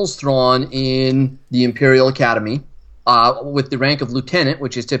enrolls Thrawn in the Imperial Academy with the rank of lieutenant,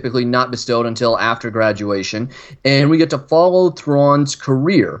 which is typically not bestowed until after graduation. And we get to follow Thrawn's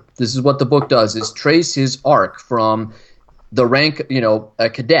career. This is what the book does, is trace his arc from the rank, a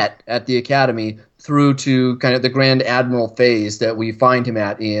cadet at the academy through to kind of the Grand Admiral phase that we find him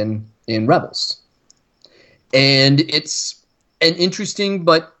at in Rebels. And it's an interesting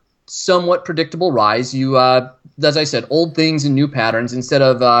but somewhat predictable rise. You, as I said, old things and new patterns. Instead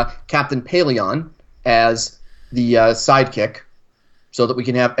of Captain Paleon as the sidekick, so that we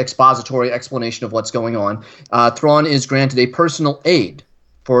can have expository explanation of what's going on, Thrawn is granted a personal aide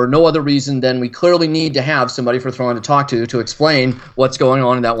for no other reason than we clearly need to have somebody for Thrawn to talk to explain what's going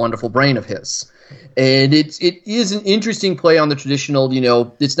on in that wonderful brain of his. And it is an interesting play on the traditional,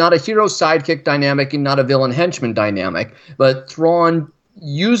 it's not a hero sidekick dynamic and not a villain henchman dynamic, but Thrawn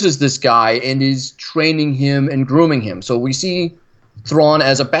uses this guy and is training him and grooming him. So we see Thrawn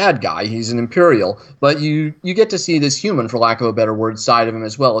as a bad guy. He's an Imperial, but you get to see this human, for lack of a better word, side of him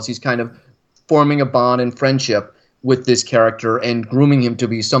as well, as he's kind of forming a bond and friendship with this character and grooming him to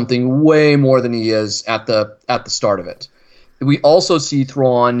be something way more than he is at the start of it. We also see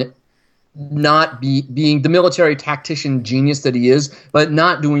Thrawn not being the military tactician genius that he is, but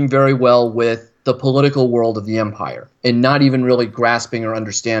not doing very well with the political world of the Empire and not even really grasping or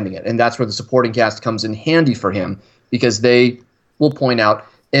understanding it. And that's where the supporting cast comes in handy for him, because they will point out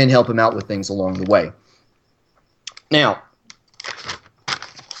and help him out with things along the way. Now,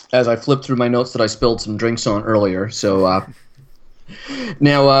 as I flip through my notes that I spilled some drinks on earlier, so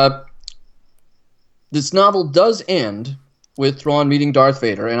now this novel does end with Thrawn meeting Darth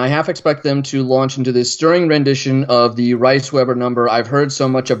Vader, and I half expect them to launch into this stirring rendition of the Rice Weber number, "I've Heard So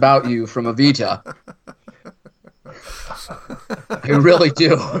Much About You" from Evita. I really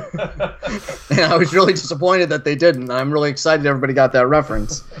do. And I was really disappointed that they didn't. I'm really excited everybody got that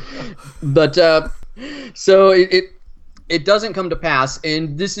reference. But so it doesn't come to pass,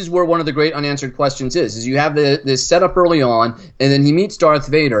 and this is where one of the great unanswered questions is you have this setup early on, and then he meets Darth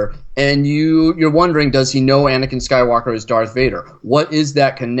Vader, and you're wondering, does he know Anakin Skywalker is Darth Vader? What is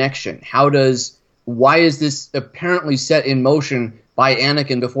that connection? Why is this apparently set in motion by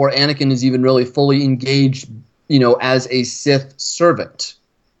Anakin before Anakin is even really fully engaged, as a Sith servant?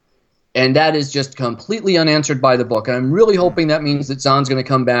 And that is just completely unanswered by the book, and I'm really hoping that means that Zahn's going to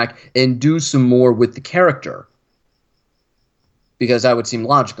come back and do some more with the character, because that would seem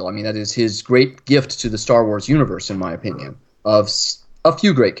logical. I mean, that is his great gift to the Star Wars universe, in my opinion, of a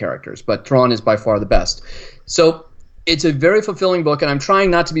few great characters, but Thrawn is by far the best. So it's a very fulfilling book, and I'm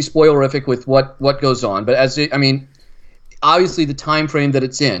trying not to be spoilerific with what goes on, but obviously the time frame that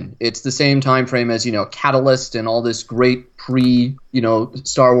it's in, it's the same time frame as, Catalyst and all this great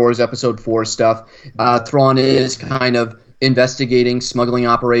Star Wars Episode 4 stuff. Thrawn is kind of investigating smuggling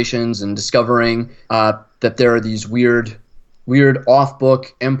operations and discovering that there are these weird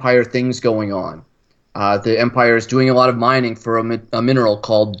off-book Empire things going on. The Empire is doing a lot of mining for a mineral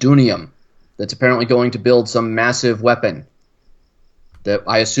called dunium that's apparently going to build some massive weapon that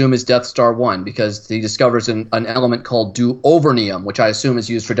I assume is Death Star 1, because he discovers an element called duovernium, which I assume is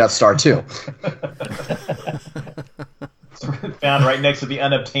used for Death Star 2. Found right next to the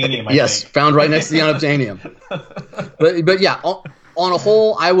unobtainium, I Yes, think. found right next to the unobtainium. But yeah, on a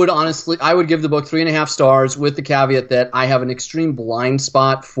whole, I would give the book 3.5 stars, with the caveat that I have an extreme blind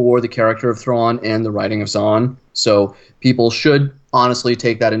spot for the character of Thrawn and the writing of Zahn. So people should honestly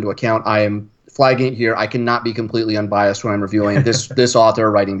take that into account. I am flagging it here. I cannot be completely unbiased when I'm reviewing this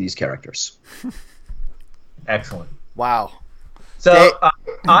author writing these characters. Excellent. Wow. So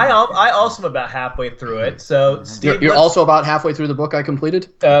I also am about halfway through it. So Steve, You're also about halfway through the book I completed?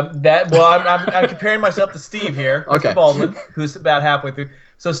 I'm comparing myself to Steve here, Okay. Mr. Baldwin, who's about halfway through.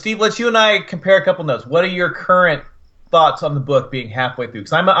 So Steve, let's you and I compare a couple notes. What are your current thoughts on the book being halfway through?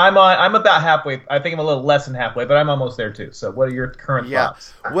 Because I'm about halfway. I think I'm a little less than halfway, but I'm almost there too. So what are your current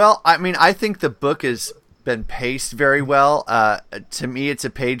thoughts? Well, I mean, I think the book has been paced very well. To me, it's a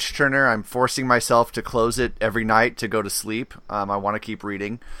page turner. I'm forcing myself to close it every night to go to sleep. I want to keep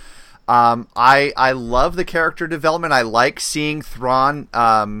reading. I love the character development. I like seeing Thrawn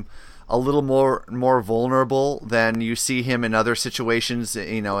a little more vulnerable than you see him in other situations.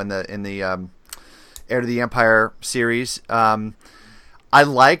 You know, in the Heir to the Empire series. I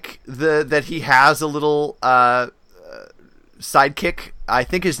like that he has a little sidekick. I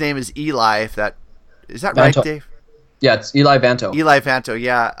think his name is Eli. Is that right, Dave? Yeah, it's Eli Vanto. Eli Vanto.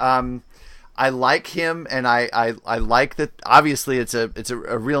 Yeah. I like him, and I like that. Obviously, it's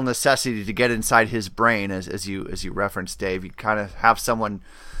a real necessity to get inside his brain, as you referenced, Dave. You kind of have someone.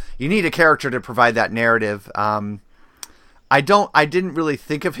 You need a character to provide that narrative. I didn't really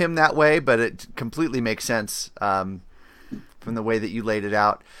think of him that way, but it completely makes sense from the way that you laid it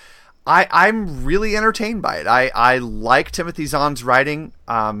out. I'm really entertained by it. I like Timothy Zahn's writing.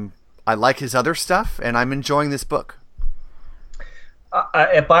 I like his other stuff, and I'm enjoying this book.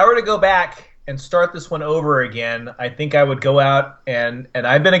 If I were to go back and start this one over again, I think I would go out and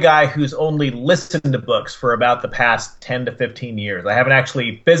I've been a guy who's only listened to books for about the past 10 to 15 years. I haven't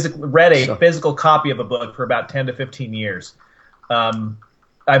actually read a physical copy of a book for about 10 to 15 years.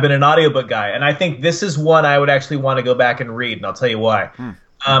 I've been an audiobook guy, and I think this is one I would actually want to go back and read, and I'll tell you why.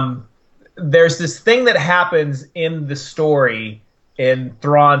 There's this thing that happens in the story in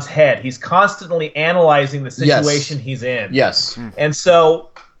Thrawn's head. He's constantly analyzing the situation he's in. Yes. And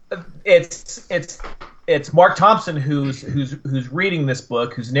so it's Mark Thompson who's reading this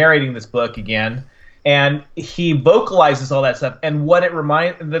book, who's narrating this book again, and he vocalizes all that stuff. And what it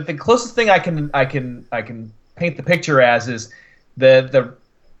reminds, the closest thing I can paint the picture as is the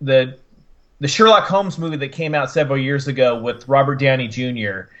Sherlock Holmes movie that came out several years ago with Robert Downey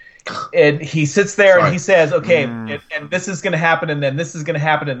Jr. And he sits there and he says, okay, and this is going to happen, and then this is going to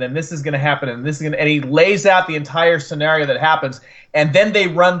happen, and then this is going to happen, and this is going to, and he lays out the entire scenario that happens, and then they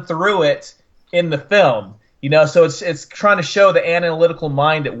run through it in the film, you know, so it's trying to show the analytical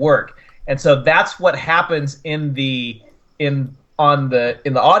mind at work. And so that's what happens in the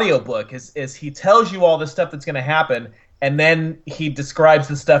audiobook is he tells you all the stuff that's going to happen, and then he describes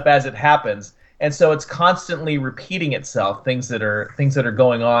the stuff as it happens. And so it's constantly repeating itself. Things that are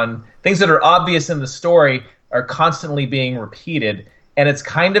going on, things that are obvious in the story are constantly being repeated, and it's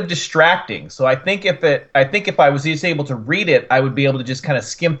kind of distracting. So I think if I was just able to read it, I would be able to just kind of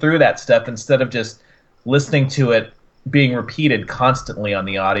skim through that stuff instead of just listening to it being repeated constantly on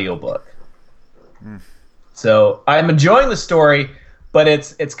the audiobook. So I'm enjoying the story, but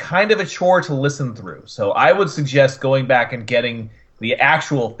it's kind of a chore to listen through. So I would suggest going back and getting the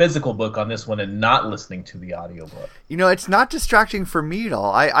actual physical book on this one and not listening to the audiobook. You know, it's not distracting for me at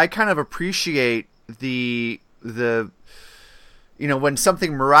all. I kind of appreciate the you know, when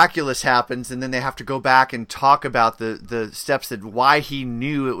something miraculous happens and then they have to go back and talk about the steps that why he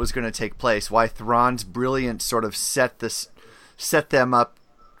knew it was going to take place, why Thrawn's brilliance sort of set them up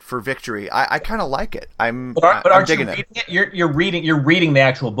for victory. I kind of like it. I'm digging it. You're reading the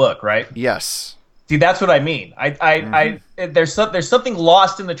actual book, right? Yes. See, that's what I mean. There's something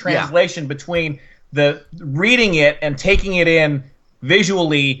lost in the translation between the reading it and taking it in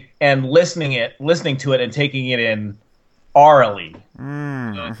visually and listening to it and taking it in orally. You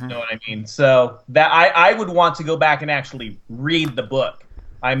know what I mean? So that I would want to go back and actually read the book.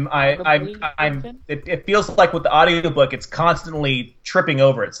 It feels like with the audiobook, it's constantly tripping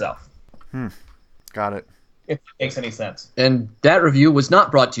over itself. Got it. If it makes any sense. And that review was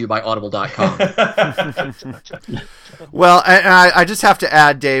not brought to you by Audible.com. Well, and I just have to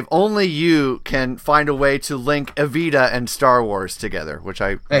add, Dave, only you can find a way to link Evita and Star Wars together, which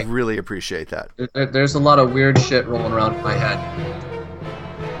I really appreciate that. There's a lot of weird shit rolling around in my head.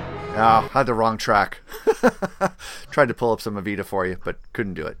 Oh, had the wrong track. Tried to pull up some Evita for you, but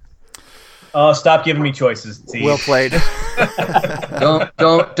couldn't do it. Oh, stop giving me choices, Steve. Well played.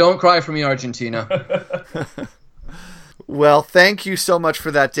 Don't cry for me, Argentina. Well, thank you so much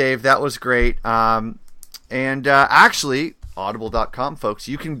for that, Dave. That was great. Actually, audible.com, folks,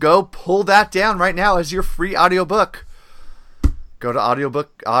 you can go pull that down right now as your free audiobook. Go to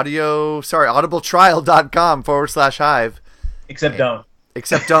audibletrial.com/hive. Except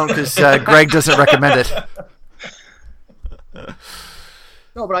don't, because Greg doesn't recommend it.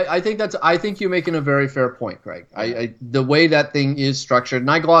 No, but I think you're making a very fair point, Greg. The way that thing is structured, and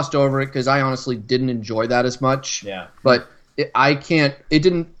I glossed over it because I honestly didn't enjoy that as much. Yeah. But it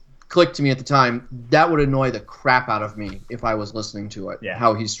didn't click to me at the time. That would annoy the crap out of me if I was listening to it. Yeah.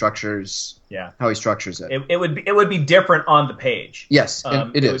 How he structures it. It would be different on the page. Yes,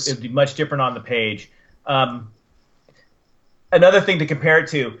 it is. It would be much different on the page. Another thing to compare it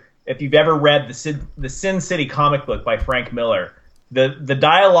to, if you've ever read the Sin City comic book by Frank Miller, the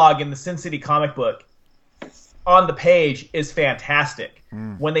dialogue in the Sin City comic book on the page is fantastic.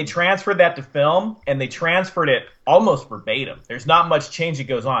 When they transferred that to film, and they transferred it almost verbatim, there's not much change that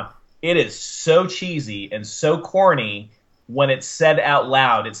goes on. It is so cheesy and so corny when it's said out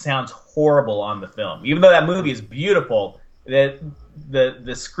loud. It sounds horrible on the film. Even though that movie is beautiful, the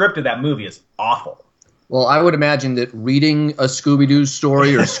script of that movie is awful. Well, I would imagine that reading a Scooby-Doo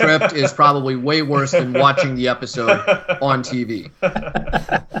story or script is probably way worse than watching the episode on TV.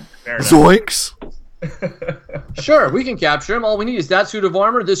 Zoinks! Sure, we can capture him. All we need is that suit of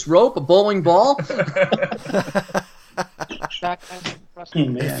armor, this rope, a bowling ball.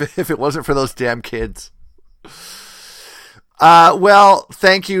 If it wasn't for those damn kids. Well,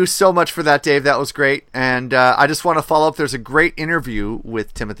 thank you so much for that, Dave. That was great. And I just want to follow up. There's a great interview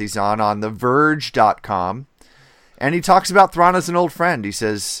with Timothy Zahn on TheVerge.com. And he talks about Thrawn as an old friend. He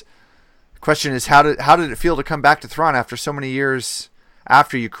says, the question is, how did it feel to come back to Thrawn after so many years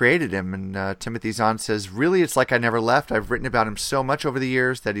after you created him? And Timothy Zahn says, really, it's like I never left. I've written about him so much over the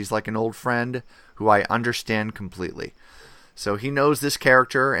years that he's like an old friend who I understand completely. So he knows this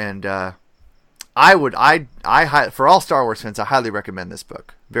character, and for all Star Wars fans, I highly recommend this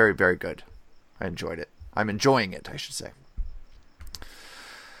book. Very, very good. I enjoyed it. I'm enjoying it, I should say.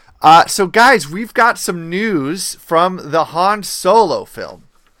 So guys, we've got some news from the Han Solo film.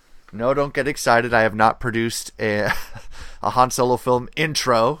 No, don't get excited. I have not produced a Han Solo film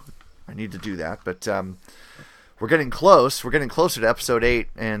intro. I need to do that, but we're getting close. We're getting closer to episode 8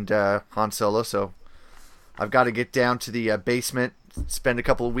 and Han Solo, so I've got to get down to the basement, spend a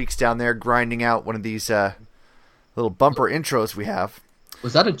couple of weeks down there grinding out one of these little bumper intros we have.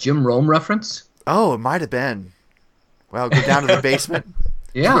 Was that a Jim Rome reference? Oh, it might have been. Well, go down to the basement.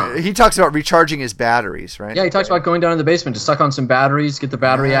 Yeah. He talks about recharging his batteries, right? Yeah, he talks about going down in the basement to suck on some batteries, get the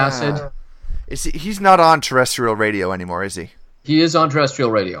battery acid. He's not on terrestrial radio anymore, is he? He is on terrestrial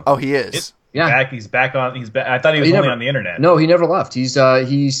radio. Oh, he is. He's back on. I thought he was only on the internet. No, he never left. He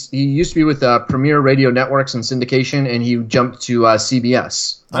used to be with Premier Radio Networks and syndication, and he jumped to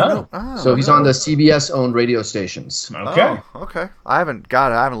CBS. So he's on the CBS-owned radio stations. Okay. Oh, okay. I haven't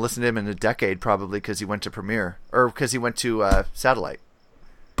listened to him in a decade, probably because he went to Premier or because he went to satellite.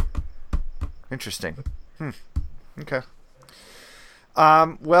 Interesting. Okay.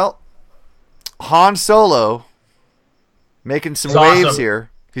 Well, Han Solo making some waves here.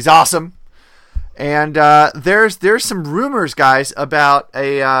 He's awesome. And there's some rumors, guys, about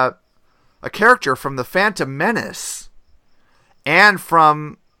a character from the Phantom Menace and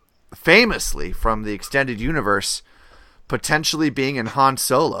famously from the extended universe potentially being in Han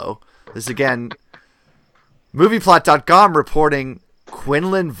Solo. This again, Movieplot.com reporting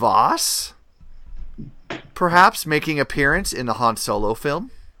Quinlan Vos perhaps making appearance in the Han Solo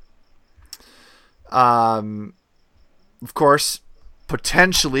film. Of course,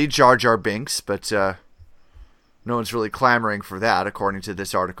 potentially Jar Jar Binks, but no one's really clamoring for that, according to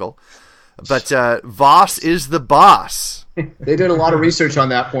this article. But Voss is the boss. They did a lot of research on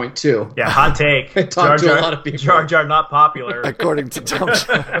that point, too. Yeah, hot take. Talked to a lot of people. Jar Jar not popular. According to Tom.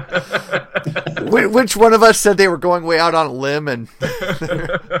 Which one of us said they were going way out on a limb and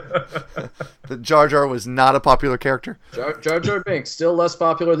that Jar Jar was not a popular character? Jar Jar Binks, still less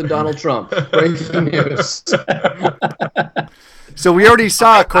popular than Donald Trump. Breaking news. So we already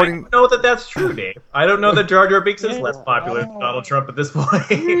saw, I don't know that that's true, Dave. I don't know that Jar Jar Binks is less popular than Donald Trump at this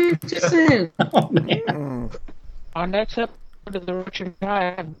point. Just saying. Our next episode of the Wretched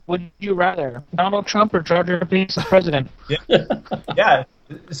Hive, would you rather Donald Trump or Jar Jar Binks as president? Yeah.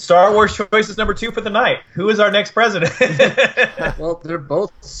 Star Wars choices number 2 for the night. Who is our next president? Well, they're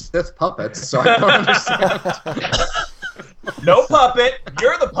both Sith puppets, so I don't understand. No puppet.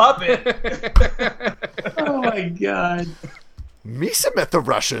 You're the puppet. Oh my god. Misa met the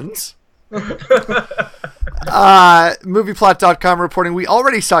Russians. Movieplot.com reporting we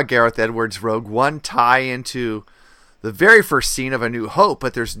already saw Gareth Edwards' Rogue One tie into the very first scene of A New Hope,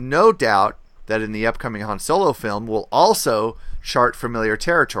 but there's no doubt that in the upcoming Han Solo film will also chart familiar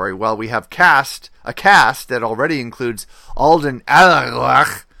territory. While we have a cast that already includes Alden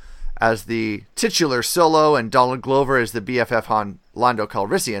Ehrenreich as the titular Solo and Donald Glover as the BFF Han Lando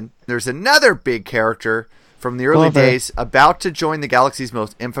Calrissian, there's another big character from the early Glover. days, about to join the galaxy's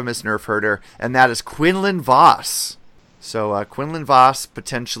most infamous nerf herder, and that is Quinlan Voss. So Quinlan Voss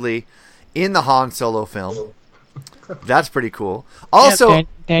potentially in the Han Solo film. That's pretty cool. Also,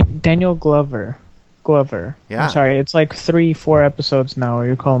 Daniel Glover. Yeah. I'm sorry, it's like 3-4 episodes now where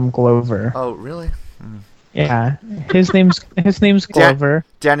you call him Glover. Oh, really? Yeah, his name's Glover.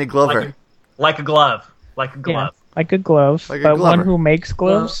 Danny Glover. Like a glove. Like a glove. Yeah, like a glove, Like a but Glover. one who makes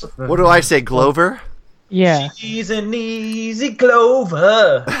gloves. What do I say, Glover? Yeah. She's an easy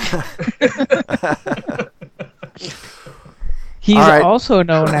Clover. He's All right. also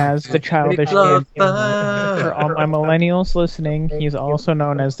known as the Childish Glover. Gambino. For all my millennials listening, he's also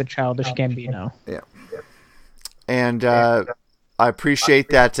known as the Childish Gambino. Yeah. And I appreciate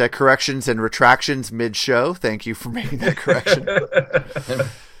that corrections and retractions mid-show. Thank you for making that correction.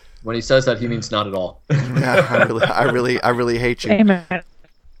 When he says that, he means not at all. Yeah, I really hate you. Hey man,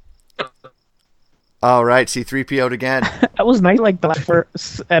 All right, C-3PO'd again. that was nice. Like the last 4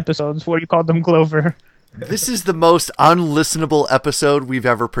 episodes where you called them Glover. This is the most unlistenable episode we've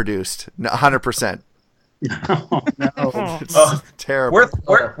ever produced. 100%. It's terrible.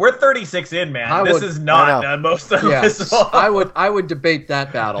 We're 36 in, man. This is not the most unlistenable. I would debate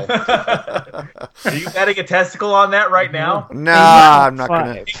that battle. Are you betting a testicle on that right now? Nah, I'm not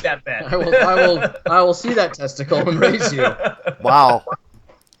gonna. Take that bet. I will see that testicle and raise you. Wow.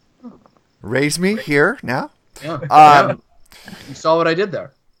 Raise me here now. Yeah. You saw what I did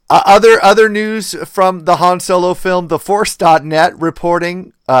there. Other news from the Han Solo film, TheForce.net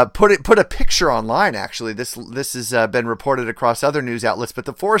reporting put a picture online. Actually, this has been reported across other news outlets, but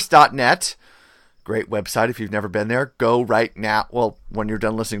TheForce.net, great website. If you've never been there, go right now. Well, when you're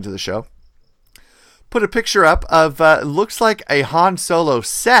done listening to the show, put a picture up of looks like a Han Solo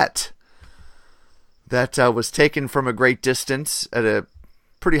set that was taken from a great distance at a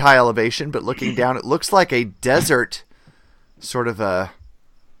pretty high elevation, but looking down, it looks like a desert, sort of a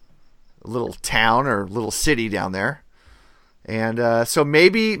little town or little city down there. And so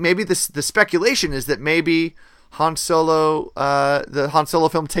maybe the speculation is that maybe Han Solo, the Han Solo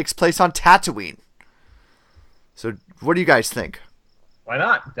film takes place on Tatooine. So what do you guys think? Why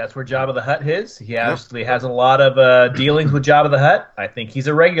not? That's where Jabba the Hutt is. He actually has a lot of dealings with Jabba the Hutt. I think he's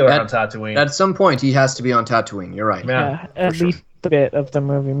a regular on Tatooine. At some point, he has to be on Tatooine. You're right. Yeah, at least a bit of the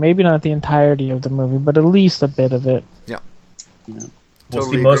movie. Maybe not the entirety of the movie, but at least a bit of it. Yeah. We'll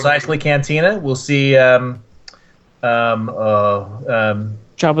see Mos Eisley Cantina. We'll see Jabba's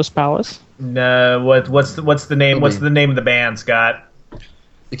Palace. No, what's the name? What's the name of the band, Scott?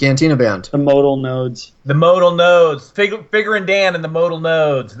 The Cantina Band. The Modal Nodes. The Modal Nodes. Figure and Dan and the Modal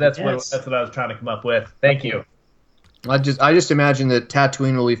Nodes. That's what I was trying to come up with. Thank you. I just imagine that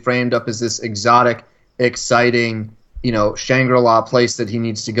Tatooine will be framed up as this exotic, exciting, Shangri-La place that he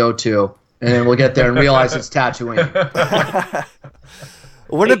needs to go to, and then we'll get there and realize it's Tatooine.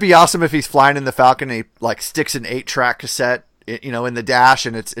 Wouldn't it be awesome if he's flying in the Falcon and he sticks an 8-track cassette, in the dash,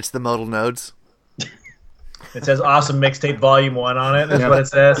 and it's the Modal Nodes? It says "Awesome Mixtape Volume 1" on it. That's what it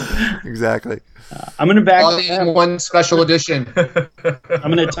says. Exactly. I'm going to back Volume 1 special edition.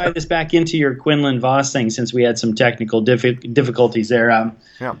 I'm going to tie this back into your Quinlan Voss thing since we had some technical difficulties there.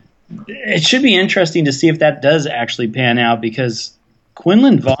 Yeah. It should be interesting to see if that does actually pan out, because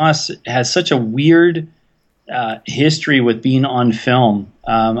Quinlan Voss has such a weird history with being on film.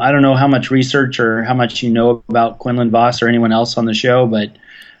 I don't know how much research or how much you know about Quinlan Voss or anyone else on the show, but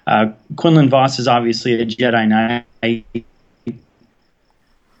Quinlan Voss is obviously a Jedi Knight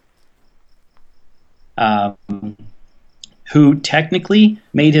who technically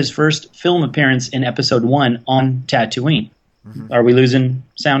made his first film appearance in Episode 1 on Tatooine. Mm-hmm. Are we losing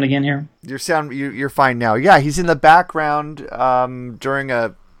sound again here? You're fine now. Yeah, he's in the background during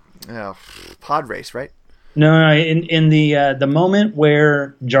a pod race, right? No, in the moment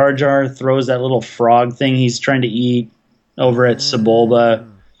where Jar Jar throws that little frog thing he's trying to eat over at Sebulba,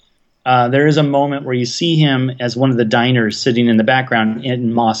 there is a moment where you see him as one of the diners sitting in the background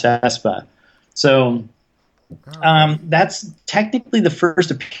in Mos Espa. So that's technically the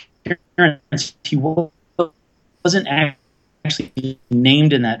first appearance. He wasn't actually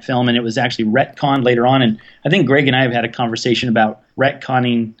named in that film, and it was actually retconned later on. And I think Greg and I have had a conversation about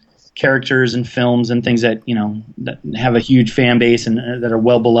retconning characters and films and things that that have a huge fan base and that are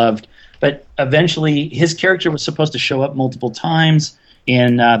well beloved. But eventually, his character was supposed to show up multiple times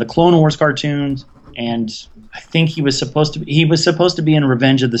in the Clone Wars cartoons, and I think he was supposed to be in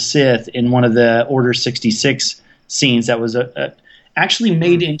Revenge of the Sith in one of the Order 66 scenes that was actually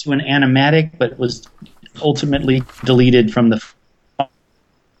made into an animatic, but was ultimately deleted from the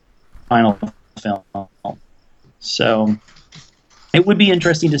final film. So it would be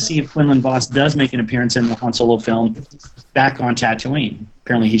interesting to see if Quinlan Voss does make an appearance in the Han Solo film back on Tatooine.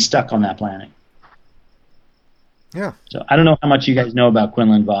 Apparently he's stuck on that planet. Yeah. So I don't know how much you guys know about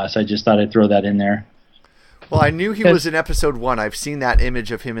Quinlan Voss. I just thought I'd throw that in there. Well, I knew he was in episode 1. I've seen that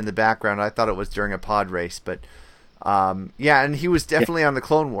image of him in the background. I thought it was during a pod race, but yeah, and he was definitely on the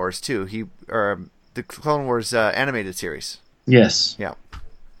Clone Wars too. The Clone Wars animated series. Yes. Yeah.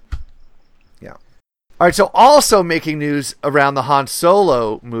 Yeah. All right, so also making news around the Han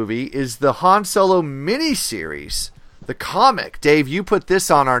Solo movie is the Han Solo miniseries, the comic. Dave, you put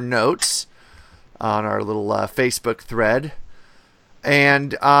this on our notes, on our little Facebook thread.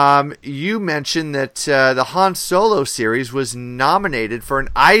 And you mentioned that the Han Solo series was nominated for an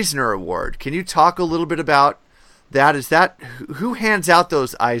Eisner Award. Can you talk a little bit about that? Who hands out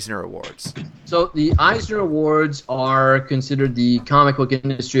those Eisner Awards? So the Eisner Awards are considered the comic book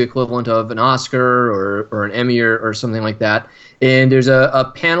industry equivalent of an Oscar or an Emmy or something like that. And there's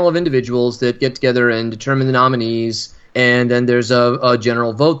a panel of individuals that get together and determine the nominees. And then there's a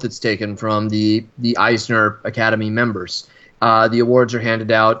general vote that's taken from the Eisner Academy members. The awards are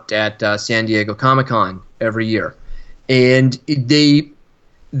handed out at San Diego Comic-Con every year. And they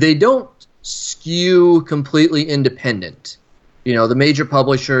don't skew completely independent. You know, the major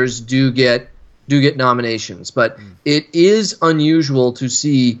publishers do get nominations, but it is unusual to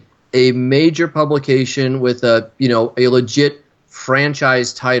see a major publication with a legit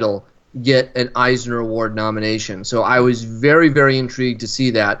franchise title get an Eisner Award nomination. So I was very, very intrigued to see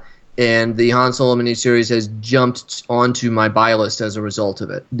that. And the Han Solo miniseries has jumped onto my buy list as a result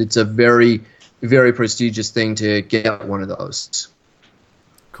of it. It's a very, very prestigious thing to get one of those.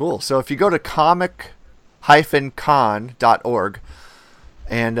 Cool. So if you go to comic-con.org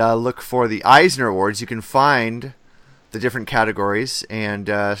and look for the Eisner Awards, you can find the different categories. And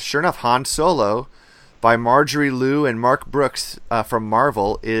sure enough, Han Solo by Marjorie Liu and Mark Brooks from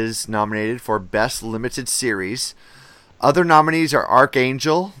Marvel is nominated for Best Limited Series. Other nominees are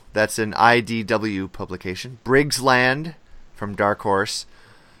Archangel, that's an IDW publication, Briggs Land from Dark Horse,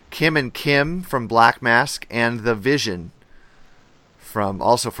 Kim and Kim from Black Mask, and The Vision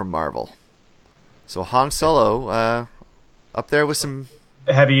also from Marvel. So Han Solo up there with some.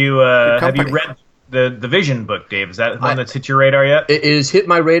 Have you read the Vision book, Dave? Is that one that's hit your radar yet? It has hit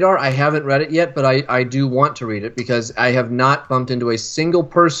my radar. I haven't read it yet, but I do want to read it because I have not bumped into a single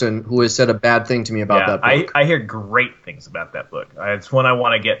person who has said a bad thing to me about that book. I hear great things about that book. It's one I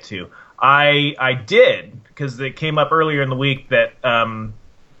want to get to. I did, because it came up earlier in the week that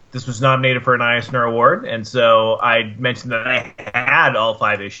this was nominated for an Eisner Award, and so I mentioned that I had all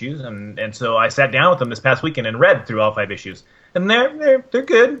 5 issues, and so I sat down with them this past weekend and read through all 5 issues. And they're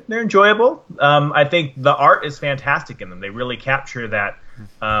good. They're enjoyable. I think the art is fantastic in them. They really capture that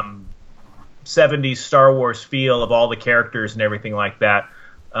 70s Star Wars feel of all the characters and everything like that.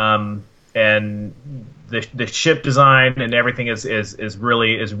 And the ship design and everything is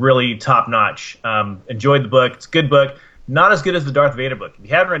really top notch. Enjoyed the book. It's a good book. Not as good as the Darth Vader book. If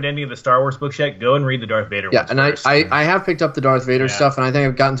you haven't read any of the Star Wars books yet, go and read the Darth Vader Yeah, ones and first. I have picked up the Darth Vader stuff, and I think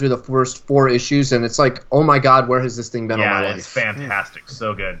I've gotten through the first 4 issues, and it's like, oh my god, where has this thing been all my life? Yeah, it's fantastic.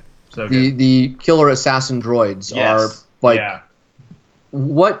 So good. So good. The killer assassin droids are like,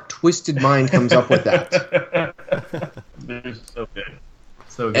 what twisted mind comes up with that? They're so good.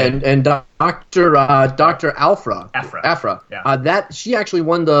 So good. And Dr. Afra, that she actually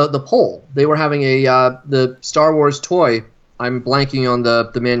won the poll. They were having the Star Wars toy. I'm blanking on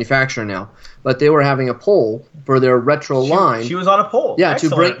the manufacturer now, but they were having a poll for their retro line. She was on a poll. Yeah,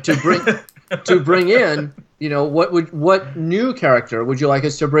 Excellent. to bring in, what new character would you like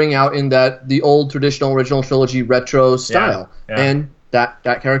us to bring out in the old traditional original trilogy retro style? Yeah. And that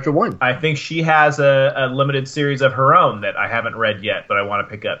character won. I think she has a limited series of her own that I haven't read yet, but I want to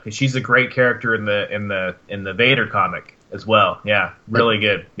pick up because she's a great character in the Vader comic as well. Yeah, really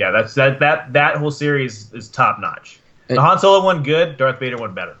good. Yeah, that whole series is top notch. The Han Solo one good, Darth Vader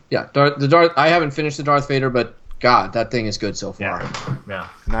one better. Yeah, Darth. I haven't finished the Darth Vader, but God, that thing is good so far. Yeah.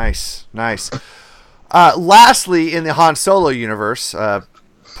 Nice. Lastly, in the Han Solo universe,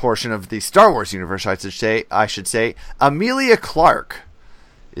 portion of the Star Wars universe, I should say, Amelia Clarke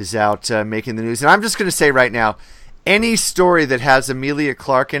is out making the news. And I'm just going to say right now, any story that has Amelia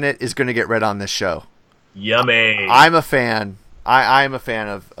Clarke in it is going to get read on this show. Yummy. I'm a fan. I'm a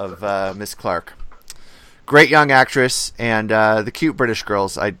fan of Miss Clarke. Great young actress, and the cute British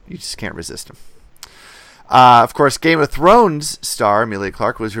girls, you just can't resist them. Of course, Game of Thrones star Amelia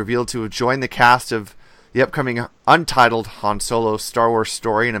Clarke was revealed to have joined the cast of the upcoming untitled Han Solo Star Wars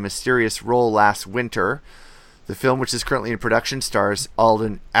story in a mysterious role last winter. The film, which is currently in production, stars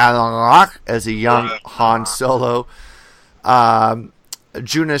Alden Ehrenreich as a young Han Solo.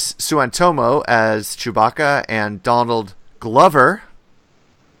 Jonas Suantomo as Chewbacca, and Donald Glover.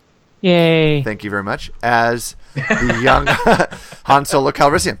 Yay. Thank you very much. As the young Han Solo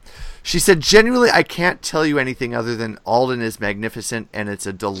Calrissian. She said, genuinely, I can't tell you anything other than Alden is magnificent, and it's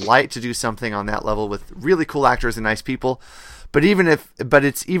a delight to do something on that level with really cool actors and nice people. But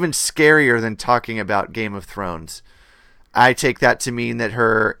it's even scarier than talking about Game of Thrones. I take that to mean that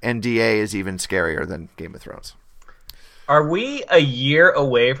her NDA is even scarier than Game of Thrones. Are we a year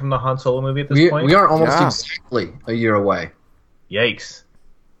away from the Han Solo movie at this point? We are almost exactly a year away. Yikes.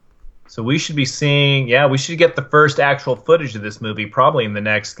 So we should be seeing, we should get the first actual footage of this movie probably in the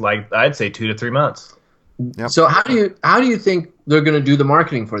next, I'd say 2 to 3 months. Yep. So how do you think they're going to do the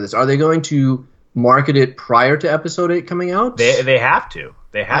marketing for this? Are they going to market it prior to Episode 8 coming out? They have to.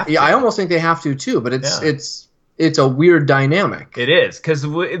 They have to. Yeah, I almost think they have to too, but it's a weird dynamic. It is, because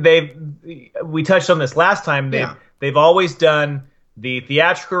we touched on this last time. They've always done the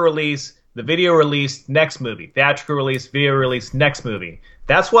theatrical release, the video release, next movie. Theatrical release, video release, next movie.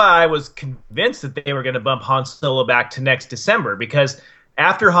 That's why I was convinced that they were going to bump Han Solo back to next December, because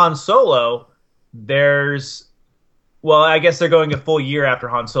after Han Solo, I guess they're going a full year after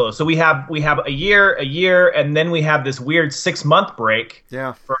Han Solo. So we have a year, and then we have this weird 6-month break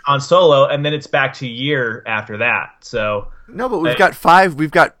for Han Solo, and then it's back to a year after that. So no, but we've got 5.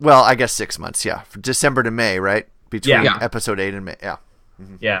 We've got, well, I guess 6 months. Yeah, from December to May, right? Between Episode 8 and May. Yeah.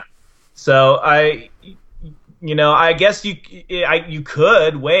 Mm-hmm. Yeah. So I guess you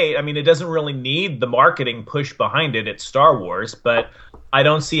could wait. I mean, it doesn't really need the marketing push behind it. It's Star Wars, but I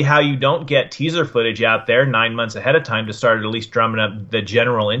don't see how you don't get teaser footage out there 9 months ahead of time to start at least drumming up the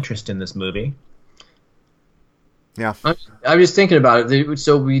general interest in this movie. Yeah. I'm just thinking about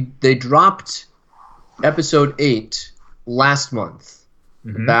it. They dropped Episode 8 last month.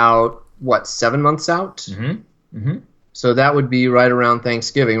 Mm-hmm. About, 7 months out? Mm-hmm. Mm-hmm. So that would be right around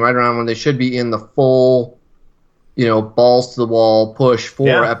Thanksgiving, right around when they should be in the full, balls to the wall push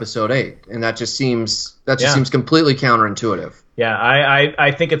for Episode 8, and that just seems completely counterintuitive. Yeah,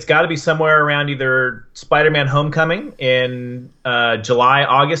 I think it's got to be somewhere around either Spider-Man: Homecoming in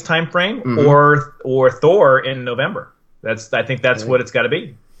July-August timeframe, or Thor in November. I think that's what it's got to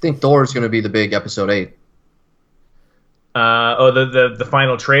be. I think Thor is going to be the big Episode 8. The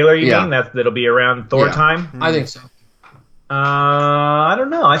final trailer, you mean? That'll be around Thor time? I think so. I don't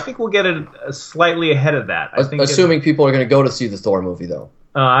know. I think we'll get it slightly ahead of that. Assuming people are going to go to see the Thor movie, though.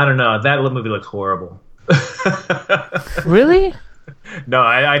 I don't know. That movie looks horrible. Really? No,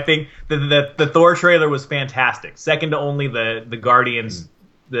 I think the Thor trailer was fantastic. Second to only the Guardians,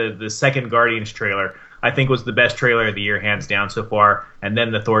 the second Guardians trailer, I think was the best trailer of the year, hands down so far. And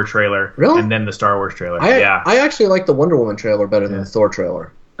then the Thor trailer, and then the Star Wars trailer. I actually like the Wonder Woman trailer better than the Thor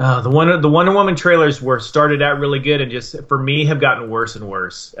trailer. The Wonder Woman trailers started out really good, and just for me have gotten worse and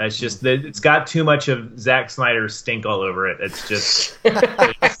worse. It's just that it's got too much of Zack Snyder's stink all over it. It's just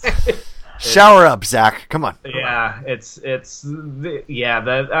shower up, Zack. Come on. Yeah,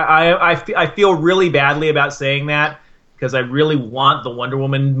 I feel really badly about saying that, because I really want the Wonder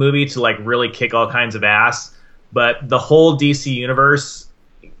Woman movie to really kick all kinds of ass, but the whole DC universe.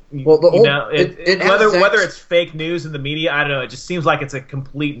 Well, whether it's fake news in the media, I don't know. It just seems like it's a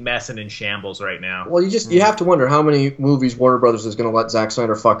complete mess and in shambles right now. Well, you have to wonder how many movies Warner Brothers is going to let Zack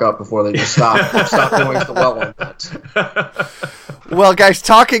Snyder fuck up before they just stop going to the well on that. Well, guys,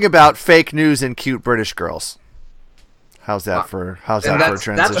 talking about fake news and cute British girls. How's that for a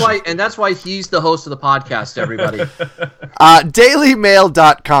transition? That's why he's the host of the podcast, everybody.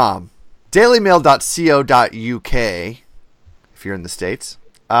 Dailymail.com, dailymail.co.uk, if you're in the States.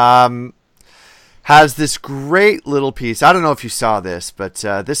 Has this great little piece. I don't know if you saw this, but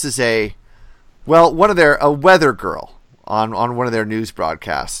this is a weather girl on one of their news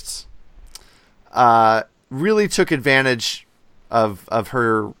broadcasts. Really took advantage of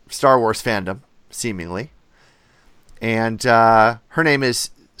her Star Wars fandom, seemingly. And her name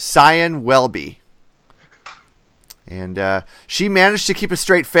is Cyan Welby. And she managed to keep a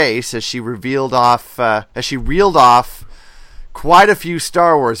straight face as she reeled off quite a few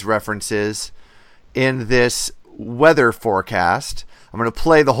Star Wars references in this weather forecast. I'm going to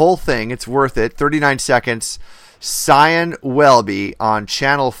play the whole thing. It's worth it. 39 seconds. Cyan Welby on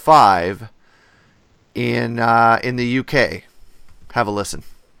Channel 5 in the UK. Have a listen.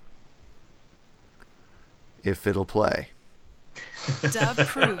 If it'll play. Dove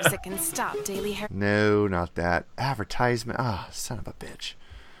proves it can stop daily hair. No, not that. Advertisement. Ah, oh, son of a bitch.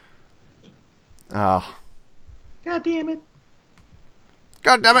 Oh. God damn it.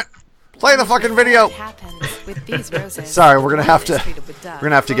 God damn it. Play the fucking video. With these roses, Sorry, we're gonna have to treated with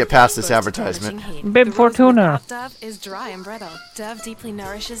Dove. get past this advertisement. Bib Fortuna. Dove is dry and brittle. Dove deeply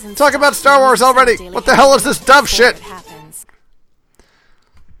nourishes and Talk about Star Wars already. What the hell is this Dove shit?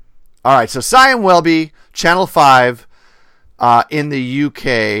 All right, so Sion Welby, Channel 5, in the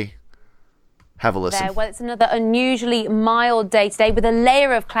UK. Have a listen. Well, it's another unusually mild day today with a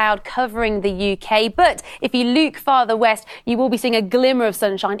layer of cloud covering the UK. But if you look farther west, you will be seeing a glimmer of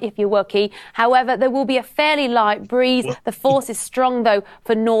sunshine if you're lucky. However, there will be a fairly light breeze. The force is strong, though,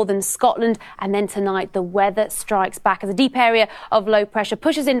 for northern Scotland. And then tonight, the weather strikes back as a deep area of low pressure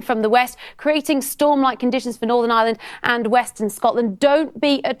pushes in from the west, creating storm-like conditions for Northern Ireland and western Scotland. Don't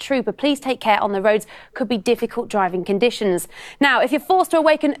be a trooper. Please take care on the roads. Could be difficult driving conditions. Now, if you're forced to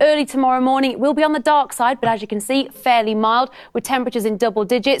awaken early tomorrow morning, it will be on the dark side, but as you can see, fairly mild, with temperatures in double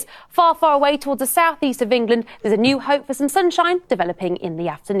digits. Far, far away towards the southeast of England, there's a new hope for some sunshine developing in the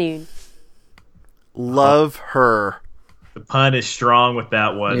afternoon. Love her. The pun is strong with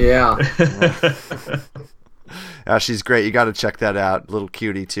that one. Yeah. She's great. You got to check that out. Little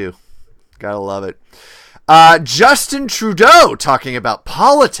cutie, too. Gotta love it. Justin Trudeau talking about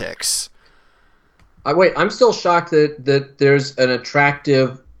politics. Wait, I'm still shocked that there's an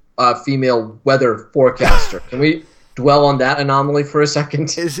attractive female weather forecaster. Can we dwell on that anomaly for a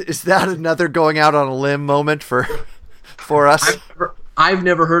second? Is that another going out on a limb moment for us? I've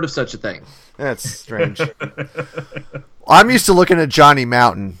never heard of such a thing. That's strange. I'm used to looking at Johnny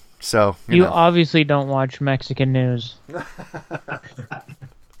Mountain, so You know. obviously don't watch Mexican news.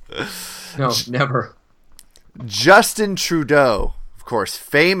 No, never. Justin Trudeau, of course,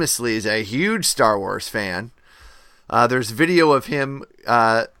 famously is a huge Star Wars fan. There's video of him,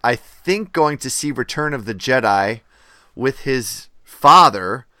 I think, going to see Return of the Jedi with his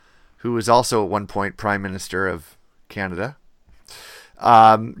father, who was also at one point Prime Minister of Canada.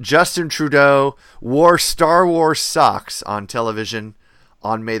 Justin Trudeau wore Star Wars socks on television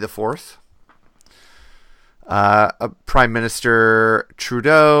on May the 4th. Prime Minister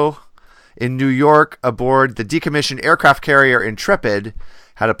Trudeau in New York aboard the decommissioned aircraft carrier Intrepid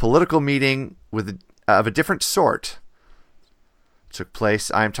had a political meeting of a different sort. Took place.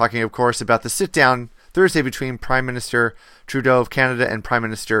 I am talking, of course, about the sit-down Thursday between Prime Minister Trudeau of Canada and Prime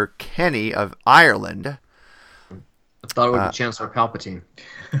Minister Kenny of Ireland. I thought it would be Chancellor Palpatine.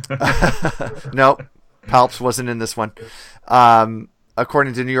 No, Palps wasn't in this one.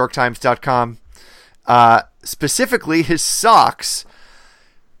 According to NewYorkTimes.com, specifically his socks,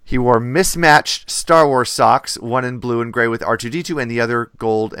 he wore mismatched Star Wars socks, one in blue and gray with R2-D2 and the other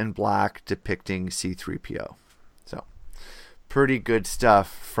gold and black depicting C-3PO. So, pretty good stuff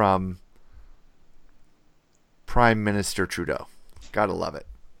from Prime Minister Trudeau. Gotta love it.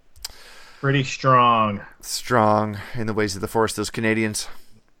 Pretty strong. Strong in the ways of the Force, those Canadians.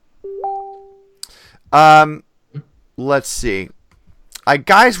 Let's see.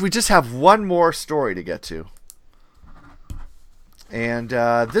 Guys, we just have one more story to get to. And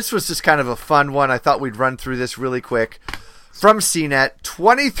this was just kind of a fun one. I thought we'd run through this really quick. From CNET,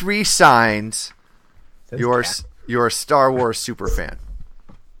 23 signs you're a Star Wars super fan.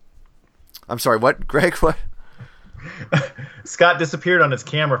 I'm sorry, what? Greg, what? Scott disappeared on his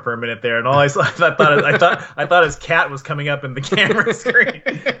camera for a minute there, and all I thought his cat was coming up in the camera screen.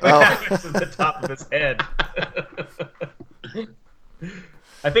 Next to the top of his head.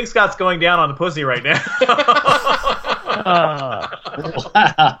 I think Scott's going down on the pussy right now.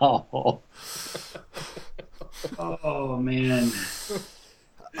 Wow. Oh man.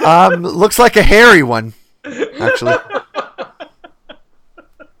 Looks like a hairy one, actually.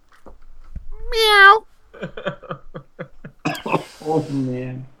 Meow. Oh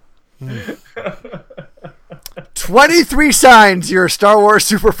man. 23 signs you're a Star Wars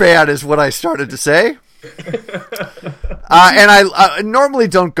super fan is what I started to say. And I normally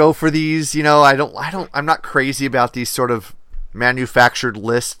don't go for these, I'm not crazy about these sort of manufactured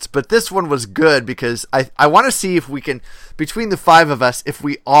lists, but this one was good because I want to see if we can, between the five of us, if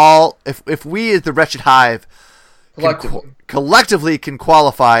we as the Wretched Hive collectively can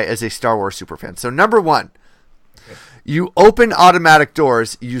qualify as a Star Wars superfan. So number one, you open automatic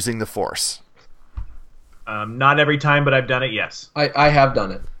doors using the Force. Not every time, but I've done it, yes. I have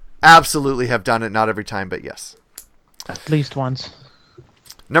done it. Absolutely have done it, not every time, but yes. At least once.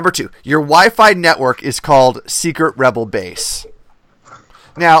 Number two, your Wi-Fi network is called Secret Rebel Base.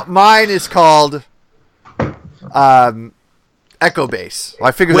 Now, mine is called Echo Base. Well,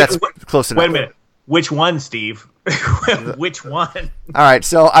 I figure that's close enough. Wait a minute. Which one, Steve? Which one? All right,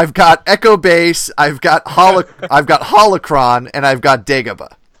 so I've got Echo Base, I've got Holocron, and I've got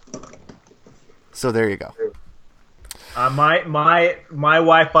Dagobah. So there you go. My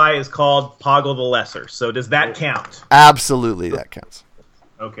Wi-Fi is called Poggle the Lesser. So does that count? Absolutely, that counts.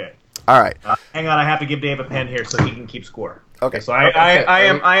 Okay. All right. Hang on, I have to give Dave a pen here so he can keep score. Okay. So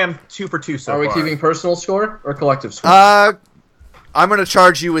I am 2 for 2 so far. Are we keeping personal score or collective score? I'm going to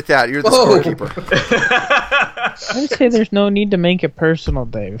charge you with that. You're the scorekeeper. I would say there's no need to make it personal,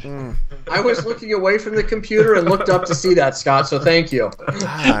 Dave. I was looking away from the computer and looked up to see that, Scott, so thank you.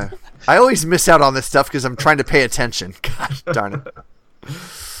 I always miss out on this stuff because I'm trying to pay attention. God darn it.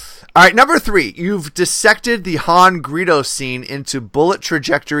 All right, number 3. You've dissected the Han Greedo scene into bullet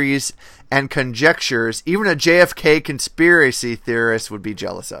trajectories and conjectures even a JFK conspiracy theorist would be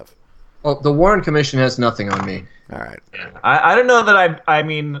jealous of. Well, the Warren Commission has nothing on me. All right. I don't know that I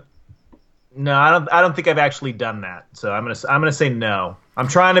mean, no, I don't think I've actually done that. So I'm gonna say no. I'm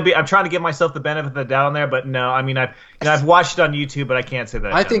trying to give myself the benefit of the doubt on there, but no. I mean, I've watched it on YouTube, but I can't say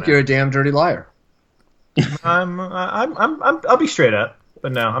that. I think you're a damn dirty liar. I'll be straight up,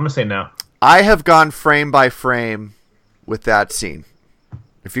 but no, I'm gonna say no. I have gone frame by frame with that scene.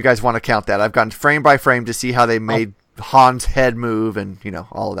 If you guys want to count that, I've gone frame by frame to see how they made Han's head move and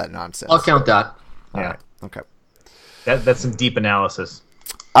all of that nonsense. I'll count that. All right. Okay. That's some deep analysis.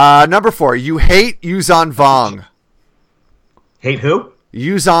 Number 4. You hate Yuzhan Vong. Hate who?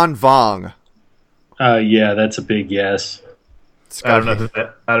 Yuzhan Vong. Yeah, that's a big yes. I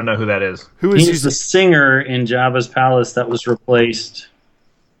don't know who that is. He's the singer in Jabba's palace that was replaced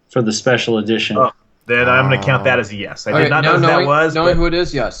for the special edition. Oh, then I'm going to count that as a yes. I did not know who that was. Knowing who it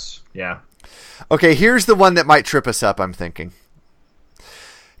is, yes. Yeah. Okay, here's the one that might trip us up, I'm thinking.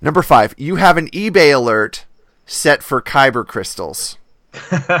 Number 5. You have an eBay alert set for Kyber crystals.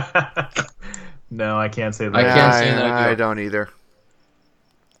 No, I can't say that. I can't say that. I don't either.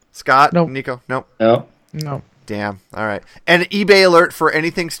 Scott? Nope. Nico? Nope. No. Damn. All right. And an eBay alert for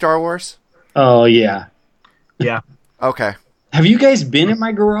anything Star Wars? Oh, yeah. Yeah. Okay. Have you guys been in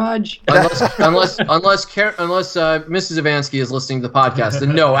my garage? Unless Mrs. Avansky is listening to the podcast,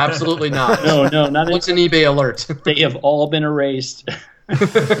 then no, absolutely not. No, not. What's an eBay alert? They have all been erased.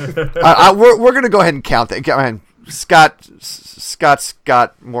 We're going to go ahead and count that. Go ahead. Scott's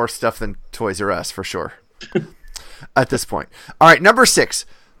got more stuff than Toys R Us for sure at this point. All right, number 6.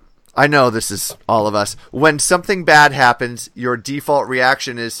 I know this is all of us. When something bad happens, your default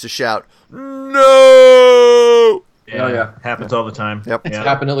reaction is to shout, "No!" Yeah, yeah. Happens all the time. Yep. It's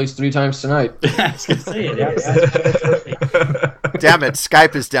happened at least 3 times tonight. I was going to say it. Damn it,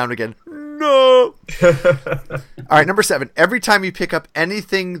 Skype is down again. No! All right, number 7. Every time you pick up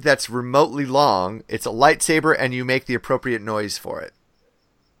anything that's remotely long, it's a lightsaber and you make the appropriate noise for it.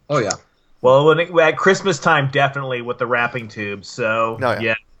 Oh, yeah. Well, at Christmas time, definitely with the wrapping tube. So,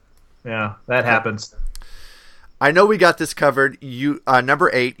 yeah, that happens. I know we got this covered. Number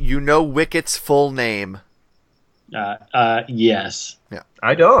 8, you know Wicket's full name. Yes. Yeah.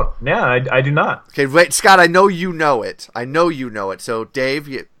 I don't. Yeah, I do not. Okay, wait, Scott, I know you know it. So, Dave,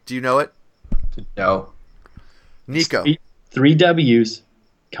 do you know it? No. Nico. 3 W's.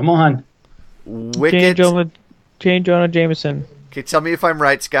 Come on. Wicket. Jane Jonah Jameson. Okay, tell me if I'm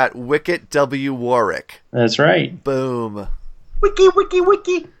right, Scott. Wicket W. Warwick. That's right. Boom.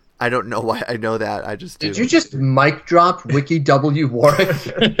 Wiki. I don't know why I know that. I just do. Did you just mic drop Wiki W.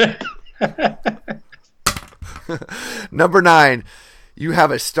 Warwick? Number 9. You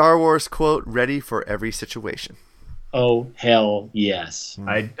have a Star Wars quote ready for every situation. Oh, hell yes.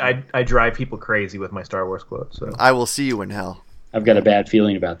 I drive people crazy with my Star Wars quotes. So. I will see you in hell. I've got a bad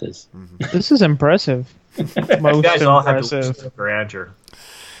feeling about this. This is impressive. Most you guys all impressive. have to grandeur.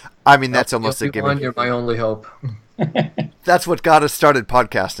 I mean, that's almost a given. You're my only hope. That's what got us started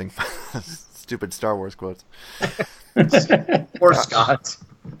podcasting. Stupid Star Wars quotes. Poor Scott.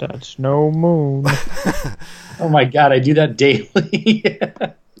 That's no moon. Oh my god, I do that daily.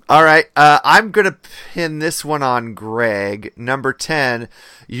 All right, I'm going to pin this one on Greg. Number 10,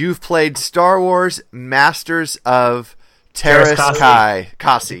 you've played Star Wars Masters of Terras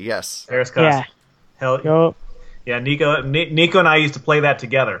Kasi, yes. Terras Kasi. Yeah. Hell, yeah, Nico and I used to play that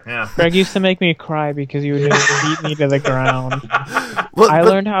together. Yeah. Greg used to make me cry because he would just beat me to the ground. Well, I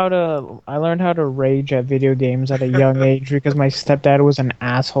learned how to rage at video games at a young age because my stepdad was an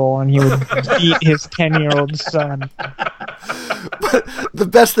asshole and he would beat his 10-year-old son. But the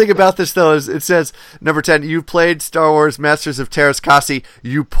best thing about this, though, is it says, number 10, you played Star Wars Masters of Terras Kasi,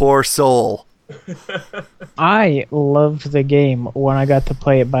 you poor soul. I loved the game when I got to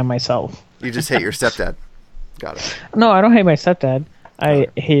play it by myself. You just hate your stepdad. Got it. No, I don't hate my stepdad. I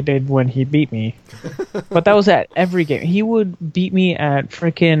hated when he beat me. But that was at every game. He would beat me at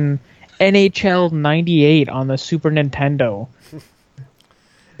frickin' NHL 98 on the Super Nintendo.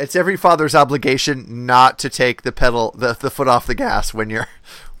 It's every father's obligation not to take the foot off the gas when you're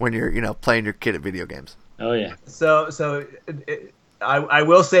playing your kid at video games. Oh yeah. I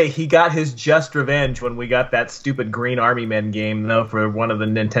will say he got his just revenge when we got that stupid Green Army Men game, though, for one of the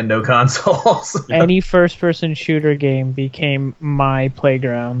Nintendo consoles. Any first-person shooter game became my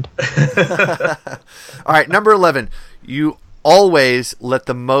playground. All right, number 11. You always let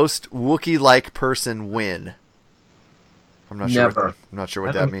the most Wookiee-like person win. I'm not sure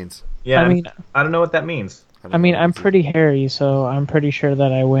what that means. Yeah, I don't know what that means. I'm pretty hairy, so I'm pretty sure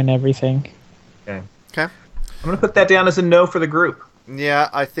that I win everything. Okay. I'm going to put that down as a no for the group. Yeah,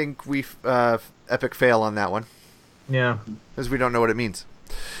 I think we epic fail on that one. Yeah. Because we don't know what it means.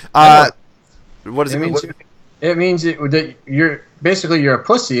 What does it mean? It means that you're a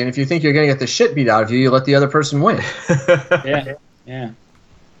pussy, and if you think you're going to get the shit beat out of you, you let the other person win. Yeah.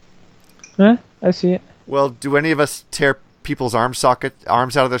 Huh? I see it. Well, do any of us tear people's arms out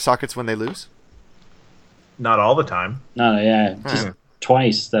of their sockets when they lose? Not all the time. No, yeah, just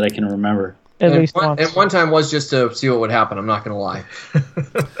twice that I can remember. At least once. And one time was just to see what would happen. I'm not going to lie.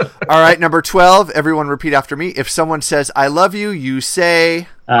 All right, number 12. Everyone repeat after me. If someone says, I love you, you say...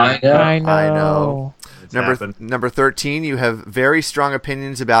 I know. I know. Number 13. You have very strong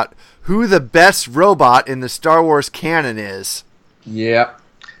opinions about who the best robot in the Star Wars canon is. Yeah.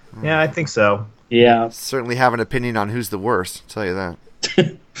 Yeah, I think so. Yeah. Certainly have an opinion on who's the worst. I'll tell you that.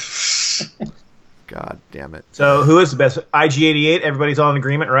 God damn it. So who is the best? IG-88, everybody's all in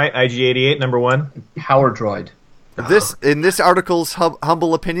agreement, right? IG-88, number 1? Howard Droid. In this article's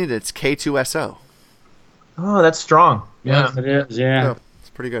humble opinion, it's K2SO. Oh, that's strong. Yeah, it is, yeah. It's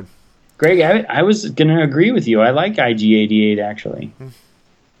pretty good. Greg, I was going to agree with you. I like IG-88, actually.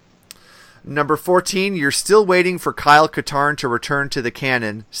 Number 14, you're still waiting for Kyle Katarn to return to the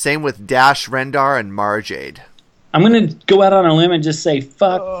canon. Same with Dash Rendar and Mara Jade. I'm going to go out on a limb and just say,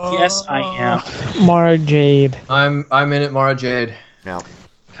 fuck, yes, I am. Mara Jade. I'm in it, Mara Jade. No.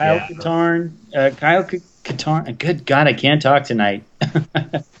 Kyle Katarn. Kyle Katarn. Good God, I can't talk tonight.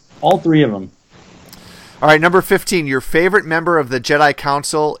 All three of them. All right, number 15, your favorite member of the Jedi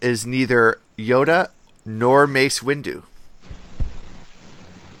Council is neither Yoda nor Mace Windu.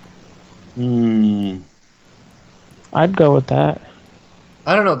 I'd go with that.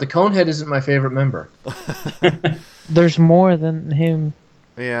 I don't know. The Conehead isn't my favorite member. There's more than him.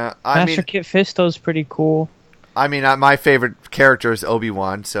 Yeah, Master Kit Fisto's pretty cool. I mean, my favorite character is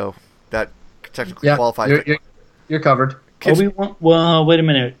Obi-Wan, so that technically qualifies. You're covered. Obi-Wan. Well, wait a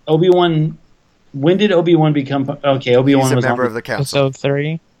minute. Obi-Wan. When did Obi-Wan become? Okay, Obi-Wan He's a was member of the council. Episode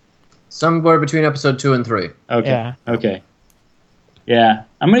 3. Somewhere between episode 2 and 3. Okay. Yeah. Okay. Yeah,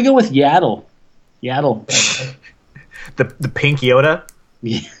 I'm gonna go with Yaddle. Yaddle. the pink Yoda.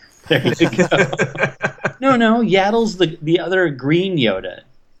 Yeah, there you go. No, Yaddle's the other green Yoda,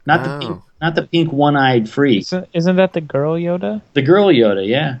 not the pink one-eyed freak. Isn't that the girl Yoda? The girl Yoda,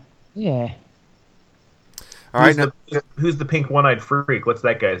 yeah. Yeah. All right. Who's the pink one-eyed freak? What's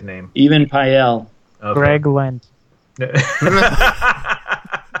that guy's name? Even Pael. Okay. Greg Lent.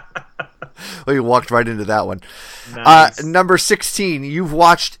 Well, you walked right into that one. Nice. Number 16, you've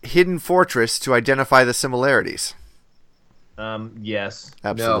watched Hidden Fortress to identify the similarities. Yes.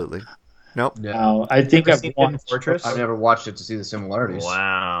 Absolutely. Nope. No, I think I've watched Fortress. I've never watched it to see the similarities.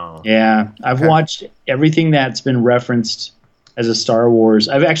 Wow. Yeah, I've watched everything that's been referenced as a Star Wars.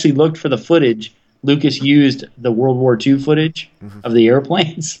 I've actually looked for the footage. Lucas used the World War II footage of the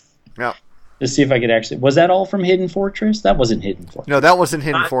airplanes. Yeah. To see if I could actually... Was that all from Hidden Fortress? That wasn't Hidden Fortress. No, that wasn't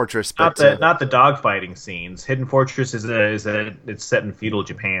Hidden Fortress. But not the dogfighting scenes. Hidden Fortress is it's set in feudal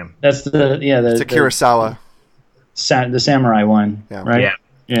Japan. That's it's a Kurosawa. The samurai one, right?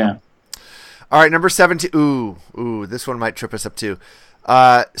 Yeah. All right, number 17. Ooh, this one might trip us up too.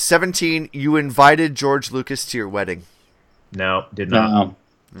 17, you invited George Lucas to your wedding. No, did not.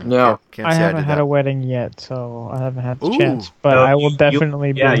 No. I haven't had a wedding yet, so I haven't had the chance. But I will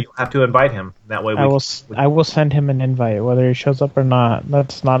definitely be. Yeah, you have to invite him. That way I will send him an invite, whether he shows up or not.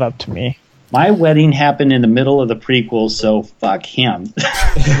 That's not up to me. My wedding happened in the middle of the prequel, so fuck him.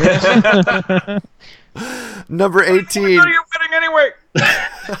 Number 18. Go to your wedding anyway.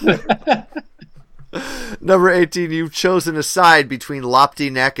 Number 18, you've chosen a side between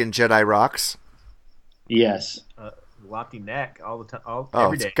Lopty Neck and Jedi Rocks. Yes. Lopty Neck all the time.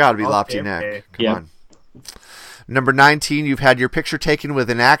 Every day. It's got to be Lopty Neck. Come on. Number 19, you've had your picture taken with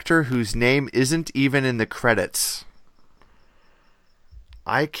an actor whose name isn't even in the credits.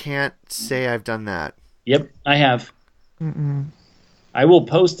 I can't say I've done that. Yep, I have. I will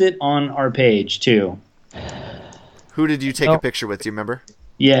post it on our page, too. Who did you take a picture with? Do you remember?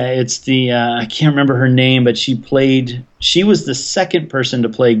 Yeah, it's the I can't remember her name, but she was the second person to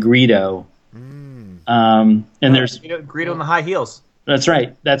play Greedo. And there's Greedo in the high heels. That's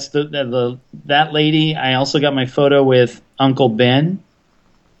right. That's that lady. I also got my photo with Uncle Ben.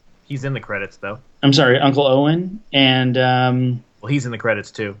 He's in the credits though. I'm sorry, Uncle Owen, and well, he's in the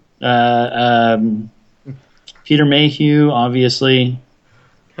credits too. Peter Mayhew, obviously.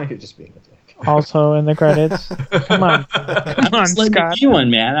 You're just being a dick. Also in the credits. Come on, Scott. You one,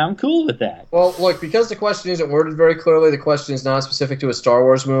 man. I'm cool with that. Well, look, because the question isn't worded very clearly, the question is not specific to a Star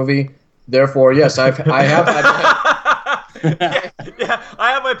Wars movie. Therefore, yes, I have yeah,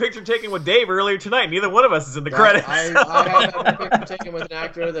 I have my picture taken with Dave earlier tonight. Neither one of us is in the credits. I have had my picture taken with an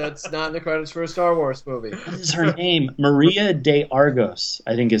actor that's not in the credits for a Star Wars movie. What is her name? Maria de Argos,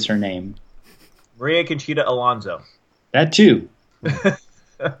 I think is her name. Maria Conchita Alonso. That too.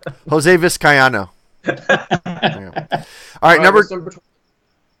 Jose Vizcaino. Yeah. All right,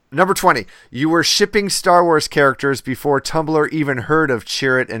 number 20. You were shipping Star Wars characters before Tumblr even heard of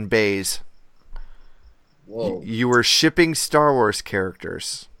Chirrut and Baze. Whoa. You were shipping Star Wars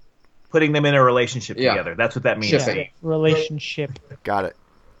characters. Putting them in a relationship together. That's what that means. Yeah. Relationship. Got it.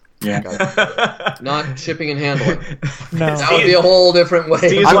 Yeah. Not shipping and handling. No. That would be a whole different way.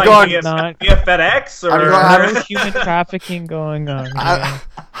 Steve's I'm like going via FedEx or no human trafficking going on.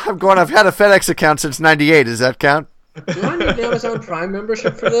 I'm going. I've had a FedEx account since '98. Does that count? Do I need an Amazon Prime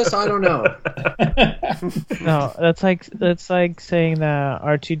membership for this? I don't know. No, that's like saying that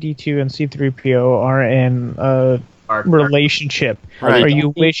R2D2 and C3PO are in a relationship, or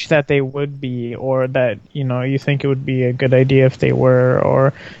you wish that they would be, or that you think it would be a good idea if they were,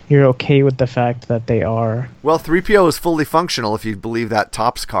 or you're okay with the fact that they are. Well, 3PO is fully functional if you believe that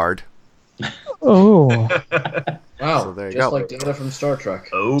Topps card. Oh. Wow, so there you just go. like Data from Star Trek.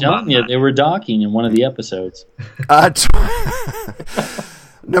 I'm telling you, they were docking in one of the episodes.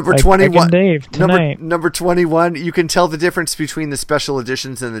 Number like 21. Dave tonight. Number 21. You can tell the difference between the special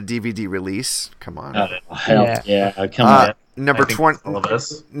editions and the DVD release. Come on. Come on. Number 20.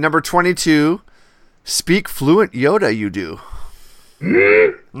 Number 22. Speak fluent Yoda. You do.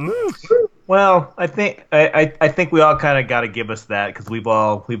 Well, I think we all kind of got to give us that because we've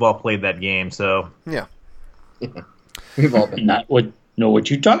all played that game. So yeah. We've all been know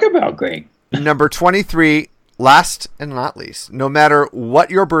what you talk about, Greg. Number 23, last and not least. No matter what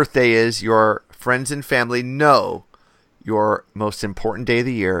your birthday is, your friends and family know your most important day of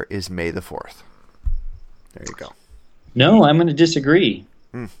the year is May the 4th. There you go. No, I'm going to disagree.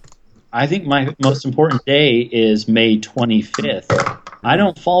 I think my most important day is May 25th. I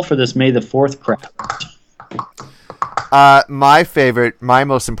don't fall for this May the 4th crap. My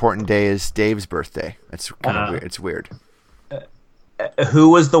most important day is Dave's birthday. It's kind of weird. It's weird. Who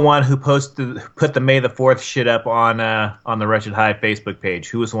was the one who put the May the 4th shit up on the Wretched Hive Facebook page?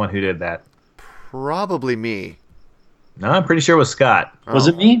 Who was the one who did that? Probably me. No, I'm pretty sure it was Scott. Was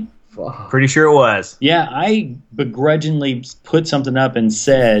it me? Pretty sure it was. Yeah, I begrudgingly put something up and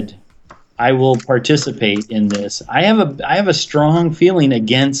said I will participate in this. I have a strong feeling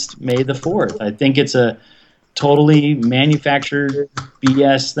against May the 4th. I think it's a totally manufactured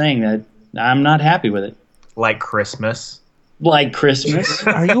BS thing that I'm not happy with it. Like Christmas.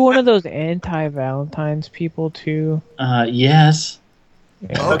 Are you one of those anti-Valentine's people too? Yes.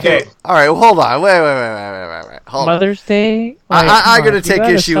 Yeah. Okay. All right. Well, hold on. Wait. Hold Mother's Day. I'm going to take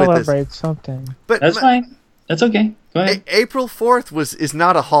issue with this. Celebrate something. But that's fine. That's okay. Go ahead. April 4th is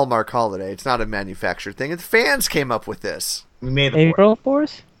not a Hallmark holiday. It's not a manufactured thing. The fans came up with this. May the 4th. April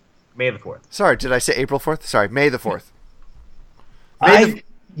 4th? May the 4th. Sorry, did I say April 4th? Sorry, May the 4th. Go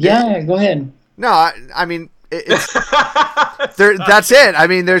ahead. No, I mean it's that's it. I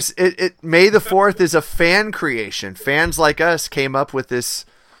mean, May the 4th is a fan creation. Fans like us came up with this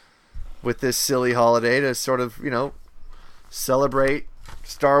silly holiday to sort of, celebrate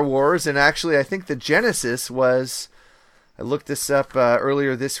Star Wars. And actually, I think the genesis was, I looked this up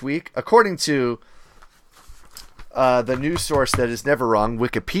earlier this week, according to the news source that is never wrong,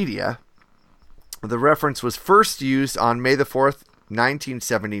 Wikipedia. The reference was first used on May the 4th,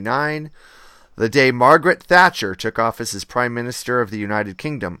 1979. The day Margaret Thatcher took office as Prime Minister of the United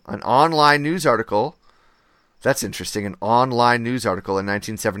Kingdom. An online news article. That's interesting. An online news article in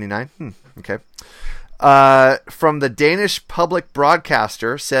 1979. Okay. From the Danish public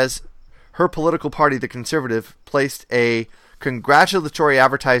broadcaster says her political party, the Conservative, placed a congratulatory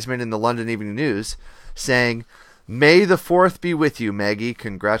advertisement in the London Evening News saying, "May the 4th be with you, Maggie.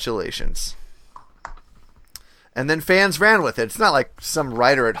 Congratulations." And then fans ran with it. It's not like some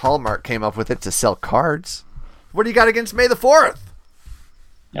writer at Hallmark came up with it to sell cards. What do you got against May the 4th?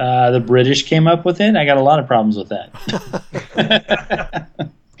 The British came up with it. I got a lot of problems with that.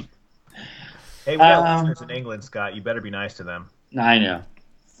 got listeners in England, Scott. You better be nice to them. I know.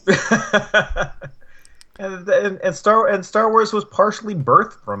 And Star Wars was partially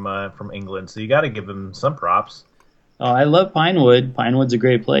birthed from England, so you got to give them some props. Oh, I love Pinewood. Pinewood's a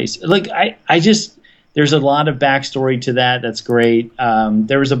great place. Look, I just there's a lot of backstory to that. That's great.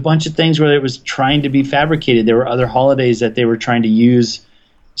 There was a bunch of things where it was trying to be fabricated. There were other holidays that they were trying to use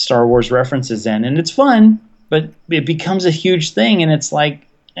Star Wars references in, and it's fun, but it becomes a huge thing, and it's like,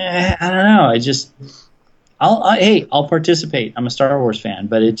 I don't know. I'll participate. I'm a Star Wars fan,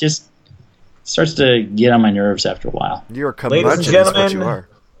 but it just starts to get on my nerves after a while. You're curmudgeon, is what you are.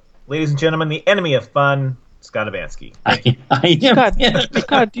 Ladies and gentlemen, the enemy of fun, Scott Avansky. I am.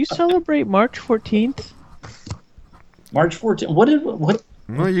 Scott, do you celebrate March 14th? March 14th? What?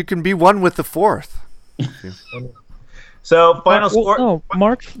 Well, you can be one with the 4th. So, final score. No,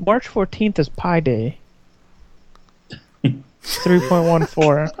 March 14th is Pi Day.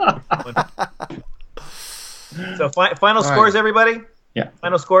 3.14. So, final scores, everybody? Yeah.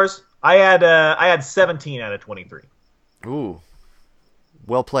 Final scores? I had 17 out of 23. Ooh.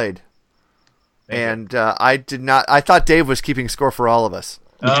 Well played. And I did not. I thought Dave was keeping score for all of us.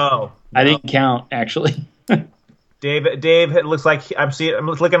 Oh, I didn't count actually. Dave, it looks like I'm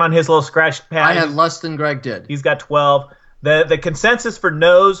looking on his little scratch pad. I had less than Greg did. He's got 12. The consensus for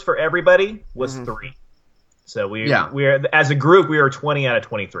no's for everybody was 3. So we are as a group we were 20 out of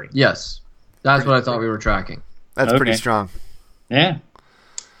 23. Yes, that's what I thought we were tracking. That's pretty strong. Yeah,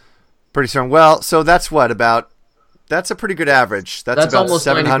 pretty strong. Well, so that's what about. That's a pretty good average. That's about almost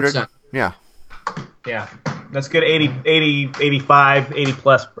 700. 90%. Yeah. Yeah, that's good. 80, 85, 80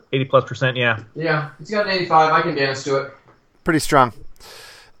 plus percent. Yeah. Yeah, it's got an 85. I can dance to it. Pretty strong.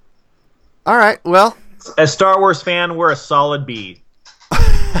 All right. Well, as Star Wars fan, we're a solid B.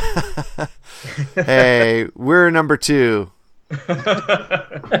 Hey, we're number 2. All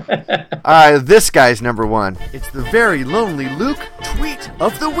right, this guy's number 1. It's the very lonely Luke tweet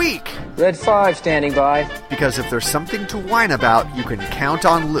of the week. Red 5 standing by. Because if there's something to whine about, you can count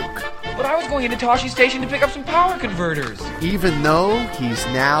on Luke. But I was going into Toshi Station to pick up some power converters. Even though he's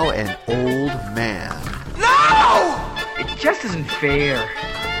now an old man. No! It just isn't fair.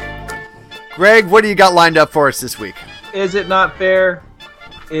 Greg, what do you got lined up for us this week? Is it not fair?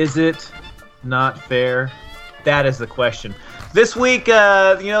 Is it not fair? That is the question. This week,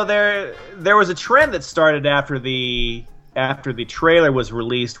 there was a trend that started after the trailer was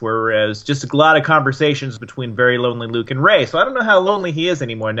released, whereas just a lot of conversations between very lonely Luke and Rey. So I don't know how lonely he is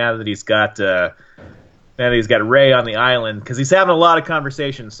anymore now that he's got Rey on the island, because he's having a lot of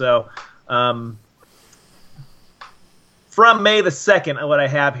conversations. So from May the 2nd, what I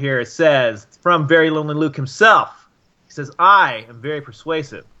have here, it says from very lonely Luke himself. He says, "I am very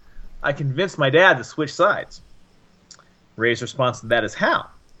persuasive. I convinced my dad to switch sides." Rey's response to that is, "How?"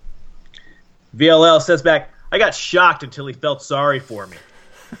 VLL says back, "I got shocked until he felt sorry for me."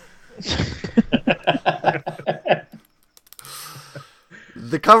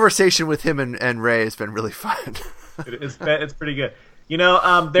 The conversation with him and Rey has been really fun. It's pretty good.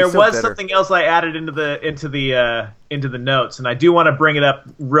 There was something else I added into the notes, and I do want to bring it up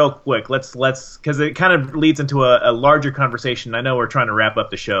real quick. Let's because it kind of leads into a larger conversation. I know we're trying to wrap up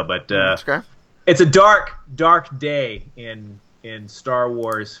the show, but it's a dark day in Star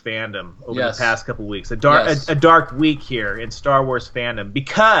Wars fandom over the past couple weeks. A dark week here in Star Wars fandom,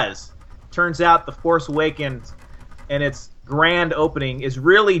 because turns out The Force Awakens and its grand opening is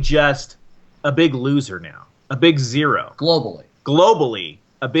really just a big loser now, a big zero. Globally,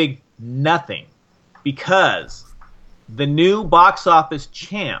 a big nothing, because the new box office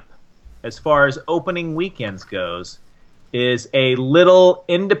champ, as far as opening weekends goes, is a little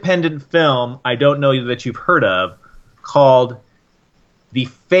independent film I don't know that you've heard of, called The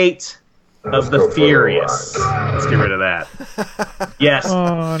Fate of the Furious. Let's get rid of that. Yes,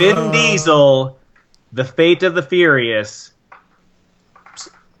 Vin Diesel, The Fate of the Furious,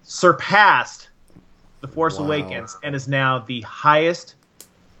 surpassed The Force Awakens and is now the highest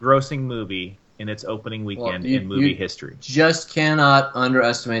grossing movie in its opening weekend in movie history. Just cannot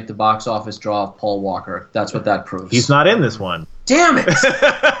underestimate the box office draw of Paul Walker. That's what that proves. He's not in this one. Damn it!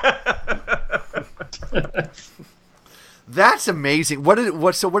 That's amazing. What did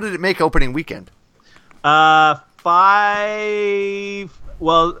it make opening weekend? 5.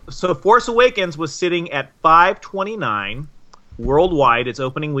 Well, so Force Awakens was sitting at 529 worldwide. Its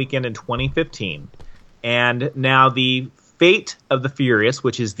opening weekend in 2015. And now The Fate of the Furious,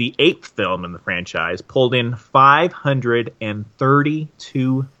 which is the 8th film in the franchise, pulled in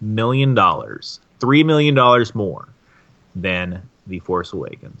 $532 million. $3 million more than The Force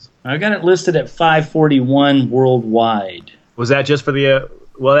Awakens. I got it listed at 541 worldwide. Was that just for the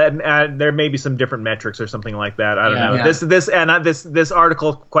Well, there may be some different metrics or something like that. I don't know. Yeah. This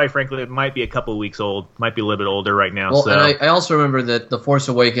article, quite frankly, it might be a couple of weeks old. Might be a little bit older right now. Well, so. and I also remember that The Force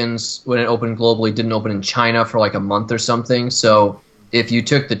Awakens, when it opened globally, didn't open in China for like a month or something. So if you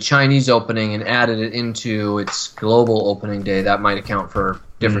took the Chinese opening and added it into its global opening day, that might account for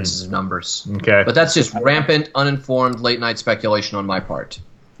differences of numbers. Okay. But that's just rampant, uninformed, late-night speculation on my part.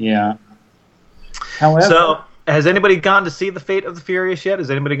 Yeah. However... So, has anybody gone to see The Fate of the Furious yet?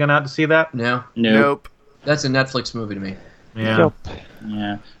 Has anybody gone out to see that? No. Nope. That's a Netflix movie to me. Yeah.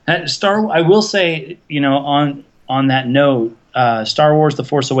 Yeah. I will say, on that note, Star Wars The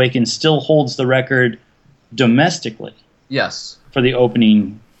Force Awakens still holds the record domestically. Yes. For the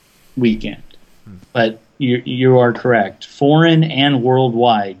opening weekend. But you are correct. Foreign and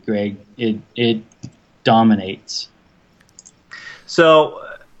worldwide, Greg, it dominates. So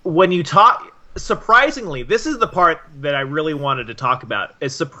when you talk, surprisingly, this is the part that I really wanted to talk about.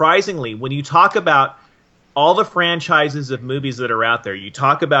 Is surprisingly, when you talk about all the franchises of movies that are out there, you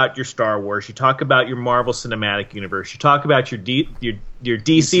talk about your Star Wars, you talk about your Marvel Cinematic Universe, you talk about your DC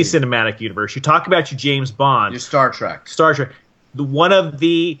Cinematic Universe, you talk about your James Bond, your Star Trek. One of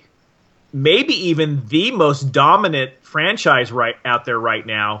the, maybe even the most dominant franchise out there right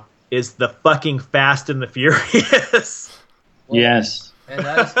now is the fucking Fast and the Furious. Yes. And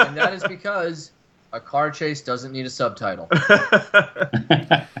that is because a car chase doesn't need a subtitle. All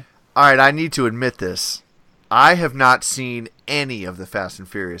right, I need to admit this. I have not seen any of the Fast and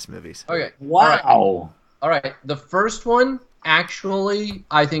Furious movies. Okay. Wow. All right. The first one, actually,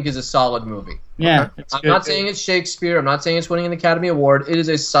 I think is a solid movie. Yeah. Okay. I'm not saying it's Shakespeare. I'm not saying it's winning an Academy Award. It is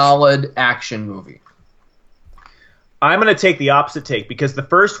a solid action movie. I'm going to take the opposite take because the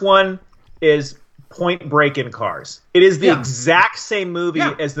first one is Point Break in cars. It is the exact same movie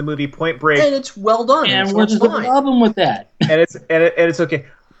as the movie Point Break, and it's well done. And what's the problem with that? And it's okay.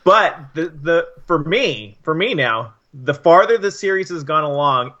 But the for me now, the farther the series has gone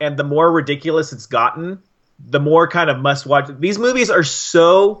along and the more ridiculous it's gotten, the more kind of must watch. These movies are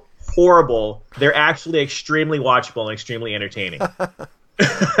so horrible, they're actually extremely watchable and extremely entertaining.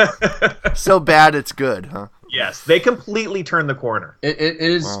 So bad it's good, huh? Yes, they completely turn the corner. It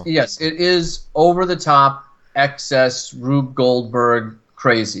is Yes, it is over the top, excess, Rube Goldberg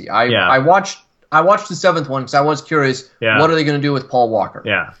crazy. I watched the seventh one because I was curious. Yeah. What are they going to do with Paul Walker?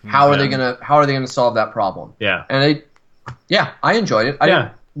 Yeah. How are they going to solve that problem? Yeah. And I enjoyed it. I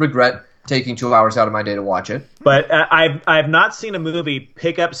didn't regret taking 2 hours out of my day to watch it. But I've not seen a movie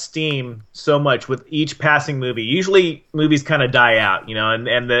pick up steam so much with each passing movie. Usually movies kind of die out,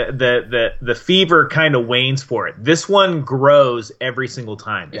 and the fever kind of wanes for it. This one grows every single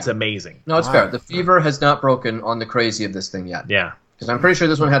time. It's amazing. No, it's fair. The fever has not broken on the crazy of this thing yet. Yeah. Because I'm pretty sure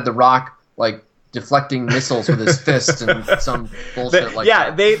this one had The Rock deflecting missiles with his fist and some bullshit like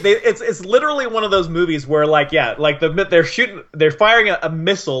that. It's literally one of those movies where they're firing a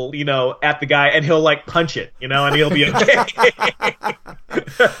missile, at the guy, and he'll punch it, and he'll be okay.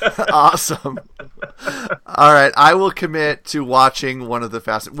 Awesome. All right, I will commit to watching one of the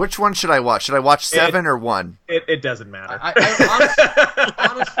Fast. Which one should I watch? Should I watch 7 or 1? It doesn't matter.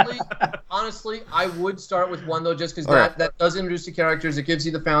 Honestly, I would start with 1 though, just because that does introduce the characters. It gives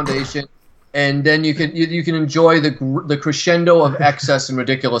you the foundation. And then you can enjoy the crescendo of excess and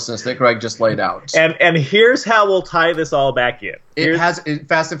ridiculousness that Greg just laid out. And here's how we'll tie this all back in.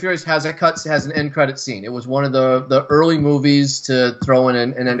 Fast and Furious has an end credit scene. It was one of the early movies to throw in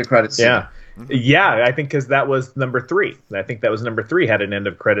an end of credit scene. Yeah. Yeah, I think because that was number 3. I think that was number 3 had an end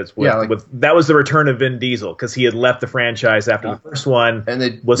of credits with that was the return of Vin Diesel because he had left the franchise after the first one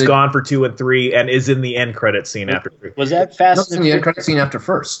and was gone for 2 and 3 and is in the end credit scene after 3. Was that Fast? No, in the end credit scene after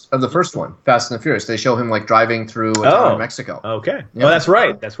the first one, Fast and the Furious. They show him driving through a town in Mexico. Okay, yeah. That's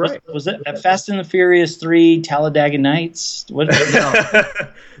right. That's right. Was it Fast and the Furious 3 Talladega Nights? What?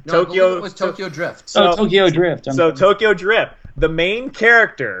 No, it was Tokyo Drift. Tokyo Drift. Tokyo Drift. The main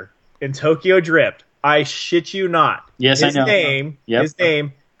character in Tokyo Drift, I shit you not. Yes, I know. His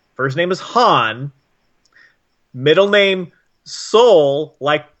name, first name is Han, middle name Seoul,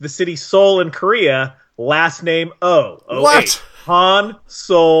 like the city Seoul in Korea, last name O. What? Han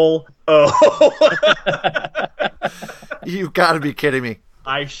Seoul O. You've got to be kidding me.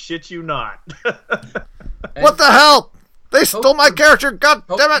 I shit you not. What the hell? They stole my character. God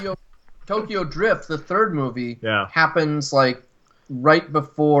damn it. Tokyo Drift, the third movie, happens right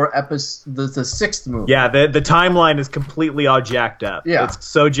before the sixth movie. Yeah, the timeline is completely all jacked up. Yeah. It's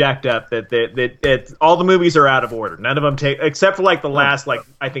so jacked up that all the movies are out of order. None of them except for the last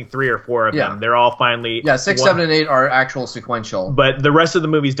I think 3 or 4 of them. They're all finally 6, 7, and 8 are actual sequential. But the rest of the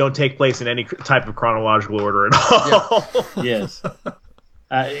movies don't take place in any type of chronological order at all. Yeah. Yes.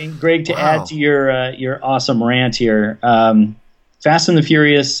 And Greg, to add to your awesome rant here, Fast and the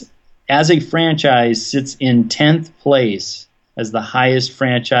Furious, as a franchise, sits in 10th place as the highest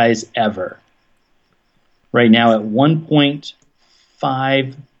franchise ever. Right now at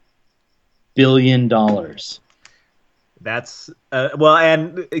 $1.5 billion. That's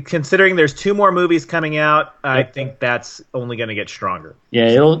and considering there's 2 more movies coming out, I think that's only going to get stronger. Yeah,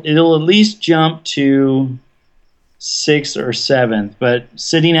 it'll at least jump to 6th or 7th, but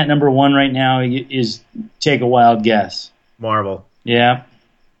sitting at number 1 right now is, take a wild guess. Marvel. Yeah.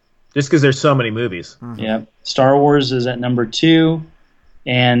 Just because there's so many movies. Mm-hmm. Yeah. Star Wars is at number 2,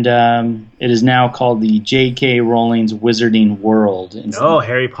 and it is now called the J.K. Rowling's Wizarding World.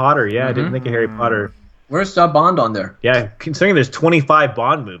 Harry Potter. Yeah, I didn't think of Harry Potter. Where's Bond on there? Yeah, considering there's 25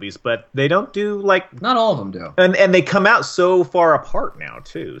 Bond movies, but they don't do not all of them do, and they come out so far apart now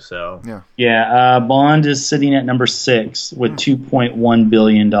too. So Bond is sitting at number 6 with $2.1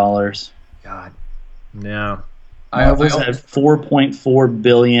 billion. God, no. Marvel's at $4.4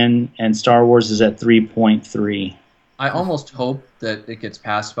 billion, and Star Wars is at $3.3. I almost hope that it gets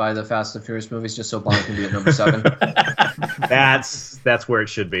passed by the Fast and Furious movies, just so Bond can be at number 7. That's where it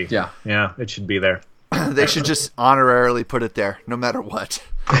should be. Yeah, it should be there. They should just honorarily put it there, no matter what.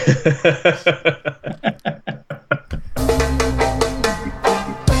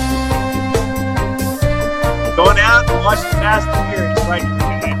 Going out and watch the Fast and Furious right now.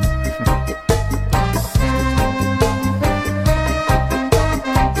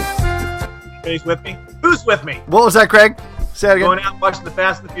 Everybody's with me? Who's with me? What was that, Craig? Say it again. Going out and watching the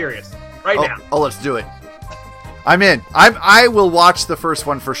Fast and the Furious right now. Oh, let's do it. I'm in. I will watch the first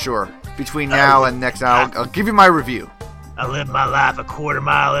one for sure. Between now and next hour, I'll give you my review. I live my life a quarter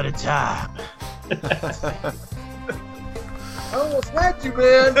mile at a time. I almost had you,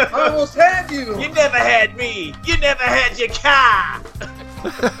 man. I almost had you. You never had me. You never had your car.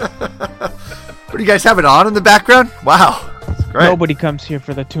 What, do you guys have it on in the background? Wow. That's great. Nobody comes here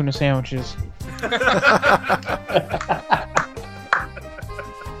for the tuna sandwiches.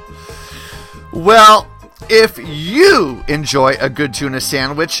 Well, if you enjoy a good tuna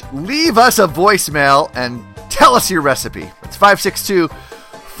sandwich, leave us a voicemail and tell us your recipe. It's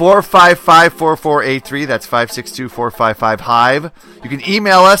 562-455-4483. That's 562-455-HIVE. You can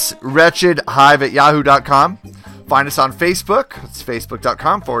email us, wretchedhive@yahoo.com. Find us on Facebook. It's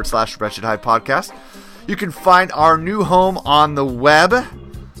facebook.com/Wretched Hive Podcast. You can find our new home on the web.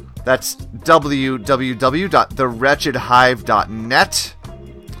 That's www.thewretchedhive.net.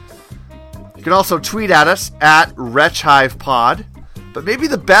 You can also tweet at us at WretchedHivePod. But maybe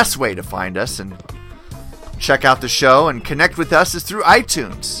the best way to find us and check out the show and connect with us is through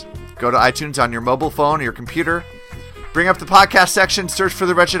iTunes. Go to iTunes on your mobile phone or your computer. Bring up the podcast section. Search for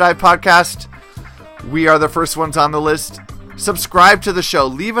the Wretched Hive Podcast. We are the first ones on the list. Subscribe to the show.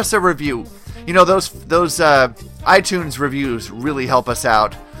 Leave us a review. You know, those iTunes reviews really help us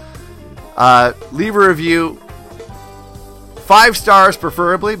out. Leave a review. 5 stars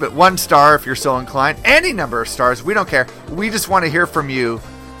preferably, but 1 star if you're so inclined. Any number of stars, we don't care. We just want to hear from you,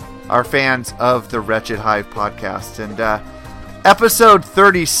 our fans of the Wretched Hive Podcast. And episode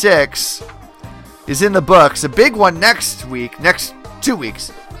 36 is in the books. A big one next week, next 2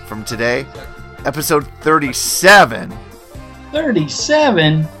 weeks from today. Episode 37.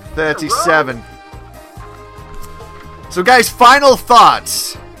 37? 37. So guys, final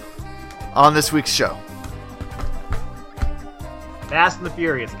thoughts on this week's show. Fast and the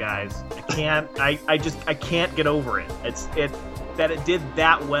Furious, guys. I can't get over it. It did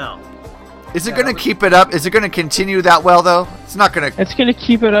that well. Is it going to keep it up? Is it going to continue that well, though? It's not going to. It's going to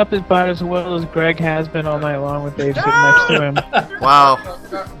keep it up about as well as Greg has been all night long with Dave sitting next to him. Wow.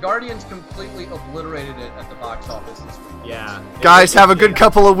 Guardians completely obliterated it at the box office this week. Yeah. Guys, have a good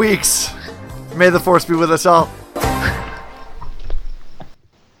couple of weeks. May the Force be with us all.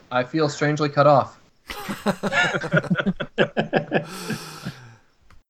 I feel strangely cut off.